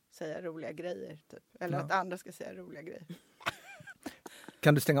 Säga roliga grejer typ. Eller att andra ska säga roliga grejer.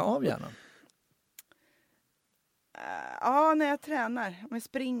 Kan du stänga av hjärnan? Ja, när jag tränar. Om jag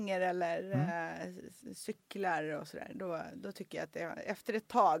springer eller cyklar och sådär. Då tycker jag att efter ett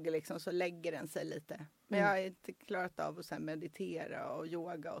tag liksom, så lägger den sig lite. Men jag har inte klarat av att sen meditera och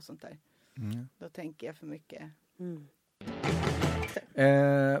yoga och sånt där. Då tänker jag för mycket.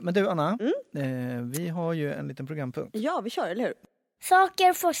 Men du Anna, vi har ju en liten programpunkt. Ja, vi kör, eller hur?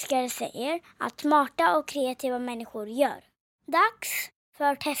 Saker forskare säger att smarta och kreativa människor gör. Dags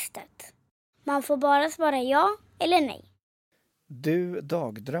för testet. Man får bara svara ja eller nej. Du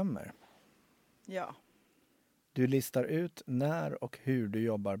dagdrömmer. Ja. Du listar ut när och hur du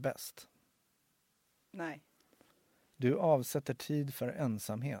jobbar bäst. Nej. Du avsätter tid för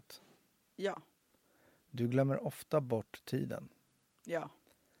ensamhet. Ja. Du glömmer ofta bort tiden. Ja.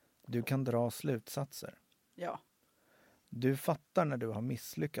 Du kan dra slutsatser. Ja. Du fattar när du har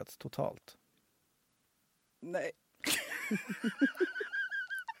misslyckats totalt. Nej.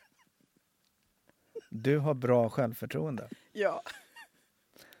 Du har bra självförtroende. Ja.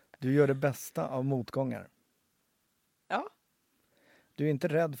 Du gör det bästa av motgångar. Ja. Du är inte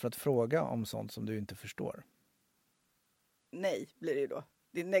rädd för att fråga om sånt som du inte förstår. Nej, blir det då.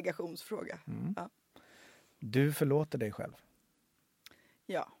 Det är en negationsfråga. Ja. Du förlåter dig själv.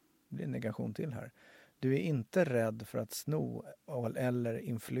 Ja. Det blir en negation till här. Du är inte rädd för att sno eller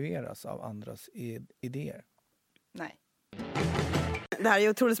influeras av andras idéer. Nej. Det här är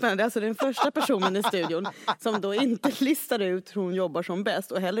otroligt spännande. Alltså den första personen i studion som då inte listar ut hur hon jobbar som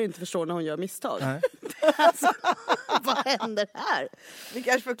bäst och heller inte förstår när hon gör misstag. Nej. Alltså, vad händer här? Vi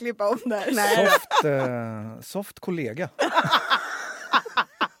kanske får klippa om där. Soft kollega.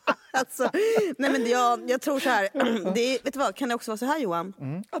 Alltså, nej men jag tror så här. Vet du vad, kan det också vara så här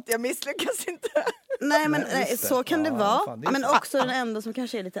Johan? Att jag misslyckas inte. Nej, men Nej, så kan det vara. Fan, det men så. också den enda som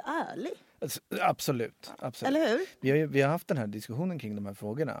kanske är lite ärlig. Alltså, absolut. Eller hur? Vi har haft den här diskussionen kring de här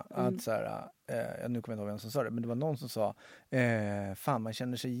frågorna. Att så här, nu kommer jag inte ihåg vem som sa det, men det var någon som sa fan, man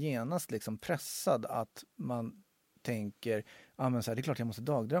känner sig genast liksom pressad att man tänker, men så här, det är klart jag måste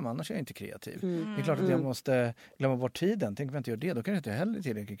dagdrömma, annars är jag inte kreativ. Det är klart att jag måste glömma bort tiden. Tänk om jag inte gör det, då kan jag inte heller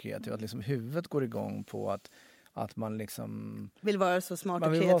tillräckligt kreativ. Att liksom huvudet går igång på att man liksom vill vara så smart och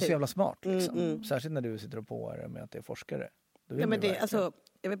man vill kreativ. vara så jävla smart. Liksom. Särskilt när du sitter och på med att det är forskare. Ja, men det, alltså,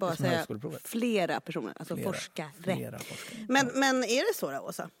 jag vill bara säga flera personer, alltså forskare. Men är det så då,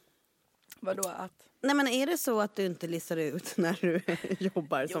 Åsa? Vadå att? Nej, men är det så att du inte listar ut när du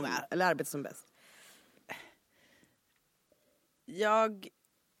jobbar som, eller arbetar som bäst?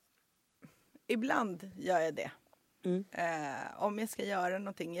 Ibland gör jag det. Om jag ska göra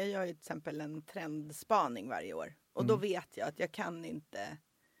någonting, jag gör ju till exempel en trendspaning varje år. Och då vet jag att jag kan inte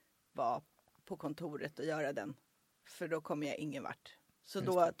vara på kontoret och göra den. För då kommer jag ingen vart. Så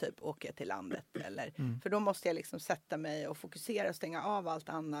då typ åker jag till landet. För då måste jag liksom sätta mig och fokusera och stänga av allt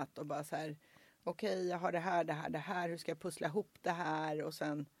annat. Och bara så här, okej, jag har det här. Hur ska jag pussla ihop det här? Och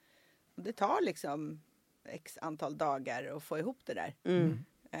sen, det tar liksom x antal dagar att få ihop det där.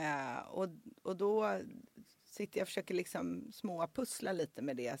 Och då sitter jag och försöker liksom småpussla lite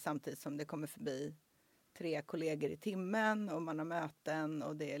med det. Samtidigt som det kommer förbi 3 kollegor i timmen. Och man har möten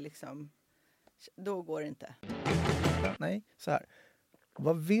och det är liksom, då går det inte. Nej, så här.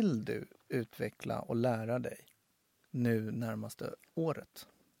 Vad vill du utveckla och lära dig nu närmaste året?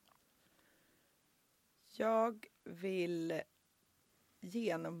 Jag vill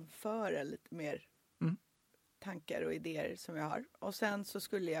genomföra lite mer tankar och idéer som jag har. Och sen så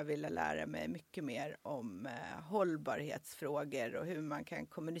skulle jag vilja lära mig mycket mer om hållbarhetsfrågor och hur man kan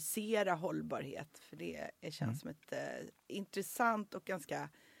kommunicera hållbarhet. För det känns som ett intressant och ganska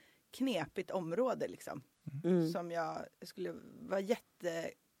knepigt område liksom. Som jag skulle vara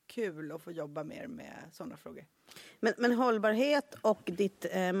jättekul att få jobba mer med sådana frågor. Men hållbarhet och ditt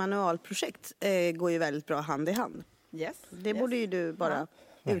manualprojekt går ju väldigt bra hand i hand. Yes. Det borde ju du bara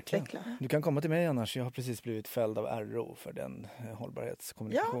utveckla. Du kan komma till mig annars. Jag har precis blivit fälld av RO för den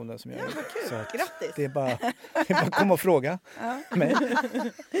hållbarhetskommunikationen som jag gör. Så grattis! Det är bara att komma och fråga mig.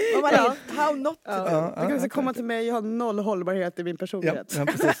 How not to do. Du kan komma till mig, jag har 0 hållbarhet i min personlighet. Ja,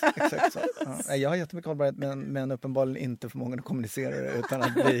 precis. Exakt så. Ja. Jag har jättemycket hållbarhet men uppenbarligen inte för många att kommunicera det utan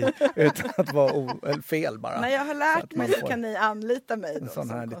att vara fel bara. När jag har lärt mig så kan ni anlita mig då. En sån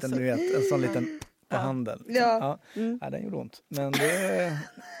här liten, en sån liten på handel. Ja. Ja, den gjorde ont. Men det...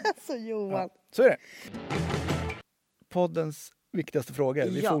 Så Johan. Ja, så är det. Poddens viktigaste frågor.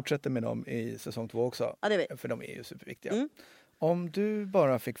 Vi fortsätter med dem i säsong 2 också. Ja, det är vi. För de är ju superviktiga. Om du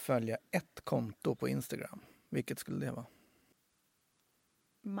bara fick följa ett konto på Instagram, vilket skulle det vara?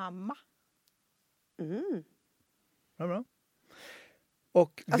 Mamma. Bra.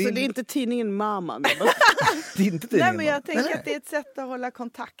 Och alltså det är inte tidningen Mamma. Det är inte tidningen. Nej, men jag tänker att det är ett sätt att hålla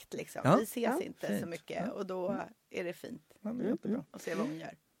kontakt liksom. Ja. Vi ses inte fint. så mycket och då är det fint. Jättebra. Och se vad hon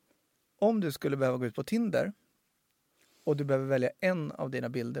gör. Om du skulle behöva gå ut på Tinder och du behöver välja en av dina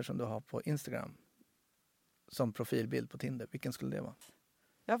bilder som du har på Instagram som profilbild på Tinder, vilken skulle det vara?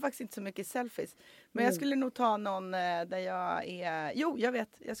 Jag har faktiskt inte så mycket selfies. Men jag skulle nog ta någon där jag är... Jo, jag vet.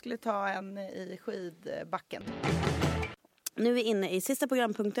 Jag skulle ta en i skidbacken. Nu är vi inne i sista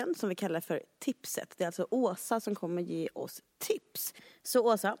programpunkten som vi kallar för tipset. Det är alltså Åsa som kommer ge oss tips.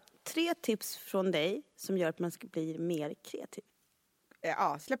 Så Åsa, 3 tips från dig som gör att man ska bli mer kreativ.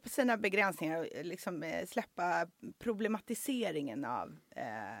 Ja, släppa sina begränsningar. Liksom, släppa problematiseringen av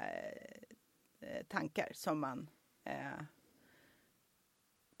tankar som man...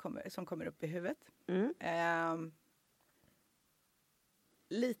 som kommer upp i huvudet.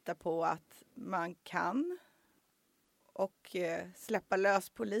 Lita på att man kan och släppa lös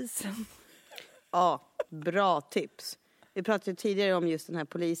polisen. Ja, bra tips. Vi pratade ju tidigare om just den här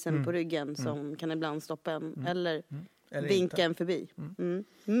polisen på ryggen som kan ibland stoppa en eller vinka en förbi.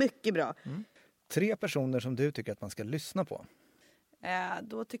 Mycket bra. 3 personer som du tycker att man ska lyssna på.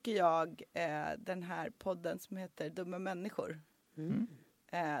 Då tycker jag den här podden som heter Dumma människor.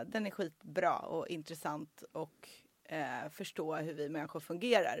 Den är skitbra och intressant och förstå hur vi människor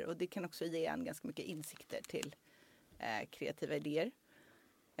fungerar. Och det kan också ge en ganska mycket insikter till kreativa idéer.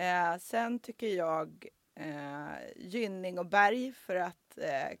 Sen tycker jag Gynning och Berg, för att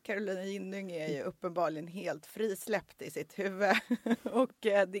Carolina Gynning är ju uppenbarligen helt frisläppt i sitt huvud. Och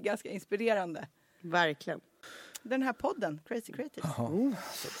det är ganska inspirerande. Verkligen. den här podden, Crazy Creatives.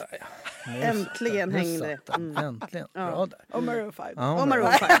 Sådär ja. Äntligen hängde. Äntligen. Bra där. Och Maroon 5. Och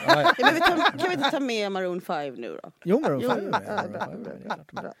Maroon 5. Ja, men kan vi inte ta med Maroon 5 nu då? Jo, Maroon 5.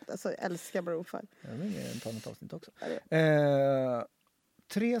 Bra. Alltså, jag älskar Maroon 5. Jag vill ta något avsnitt också.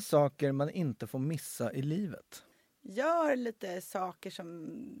 3 saker man inte får missa i livet. Gör lite saker som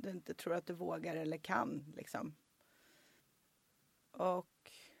du inte tror att du vågar eller kan. Liksom.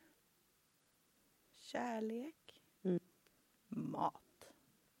 Och kärlek. Mat.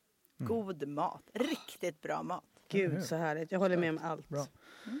 God mat. Riktigt bra mat. Gud, så härligt. Jag håller med om allt. Bra.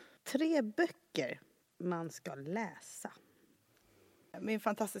 3 böcker man ska läsa. Min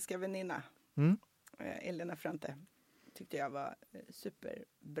fantastiska väninna, Elena Frante, tyckte jag var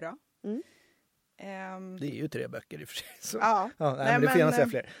superbra. Det är ju 3 böcker i och för sig. Så. Men det får gärna säga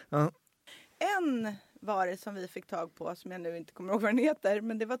fler. En var det som vi fick tag på, som jag nu inte kommer ihåg vad den heter,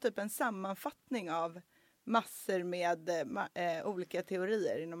 men det var typ en sammanfattning av massor med olika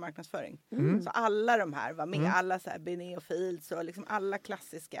teorier inom marknadsföring. Så alla de här var med, alla så här Binet och Fields och liksom alla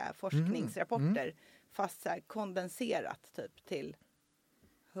klassiska forskningsrapporter, fast så här kondenserat typ till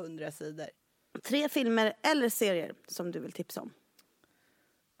 100 sidor. 3 filmer eller serier som du vill tipsa om?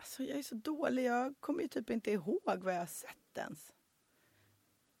 Alltså jag är så dålig, jag kommer ju typ inte ihåg vad jag har sett ens.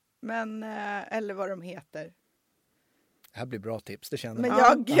 Men, eller vad de heter. Det här blir bra tips, det känner men man.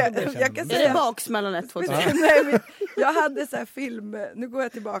 Jag kan säga... Är det baks mellan 1, 2, 3? Nej, jag hade så här film, nu går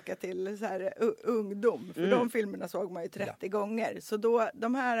jag tillbaka till så här ungdom. För de filmerna såg man ju 30 gånger. Så då,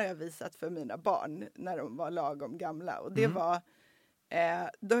 de här har jag visat för mina barn när de var lagom gamla. Och det var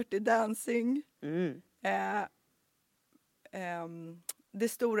Dirty Dancing, Det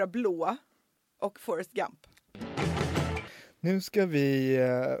stora blå och Forrest Gump. Nu ska vi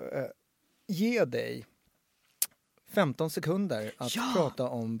ge dig 15 sekunder att prata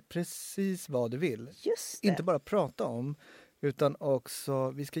om precis vad du vill. Just det. Inte bara prata om, utan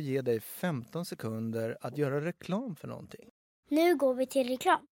också vi ska ge dig 15 sekunder att göra reklam för någonting. Nu går vi till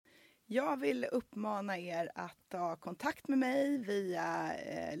reklam. Jag vill uppmana er att ta kontakt med mig via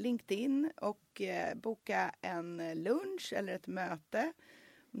LinkedIn och boka en lunch eller ett möte.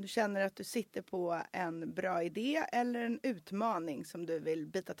 Om du känner att du sitter på en bra idé eller en utmaning som du vill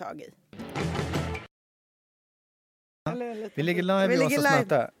bita tag i. Vi ligger live i Åsas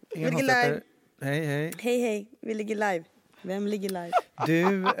möte. Vi ligger live. Hej. Hej. Vi ligger live. Vem ligger live?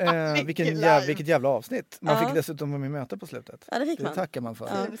 Du, vilket jävla avsnitt. Man fick dessutom vara med i möte på slutet. Ja, det fick man. Det tackar man för.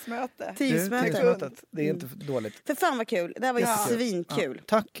 Teamsmöte. Det är inte dåligt. För fan vad kul. Det här var ju svinkul. Ja.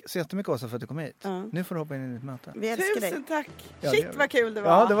 Tack så jättemycket Åsa för att du kom hit. Nu får du hoppa in i ditt möte. Vi älskar dig. Tusen tack. Shit vad kul det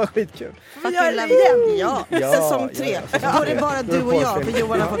var. Ja, det var skitkul. Vi gör det igen. Ja, säsong 3. Då är det bara du och jag, för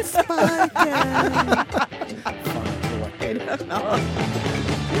Johan har fått sparken.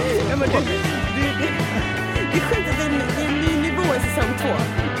 Ja, men det är sjukt att det är en ny nivå i säsong 2.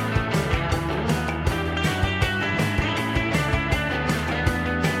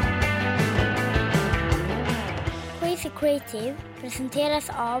 Crazy Creative presenteras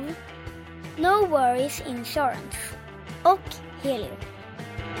av No Worries Insurance och Helio.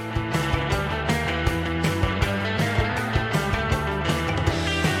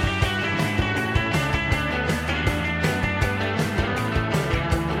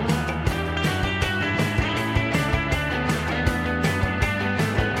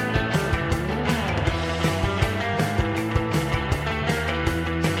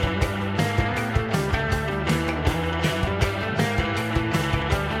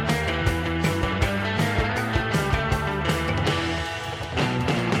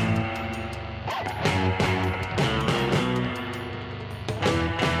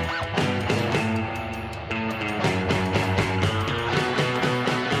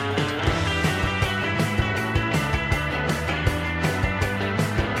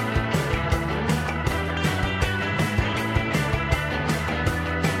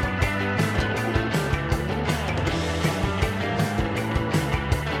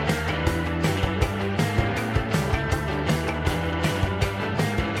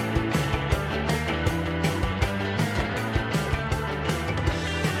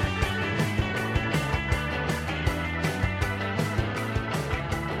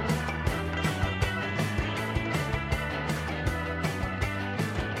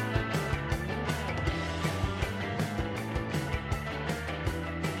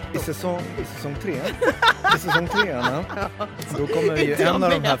 I säsong 3, Anna, då kommer ju en av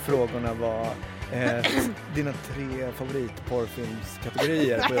de här frågorna vara dina 3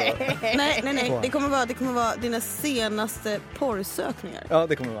 favoritporrfilmskategorier. Nej. Det kommer vara dina senaste porrsökningar. Ja,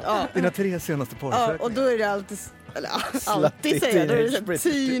 det kommer vara. Dina 3 senaste porrsökningar. Ja, och då är det alltid Eller alltid säga. Då är det så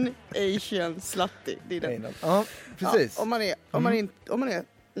teen Asian slutty. Det är det. Ja, precis. Ja, om man är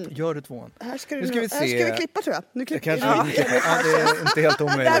Gör du 2. Här ska vi klippa, tror jag. Nu klipper det är inte helt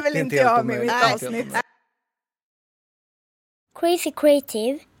omöjligt. Det här vill inte jag med mitt avsnitt. Crazy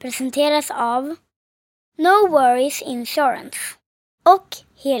Creative presenteras av No Worries Insurance och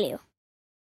Helio.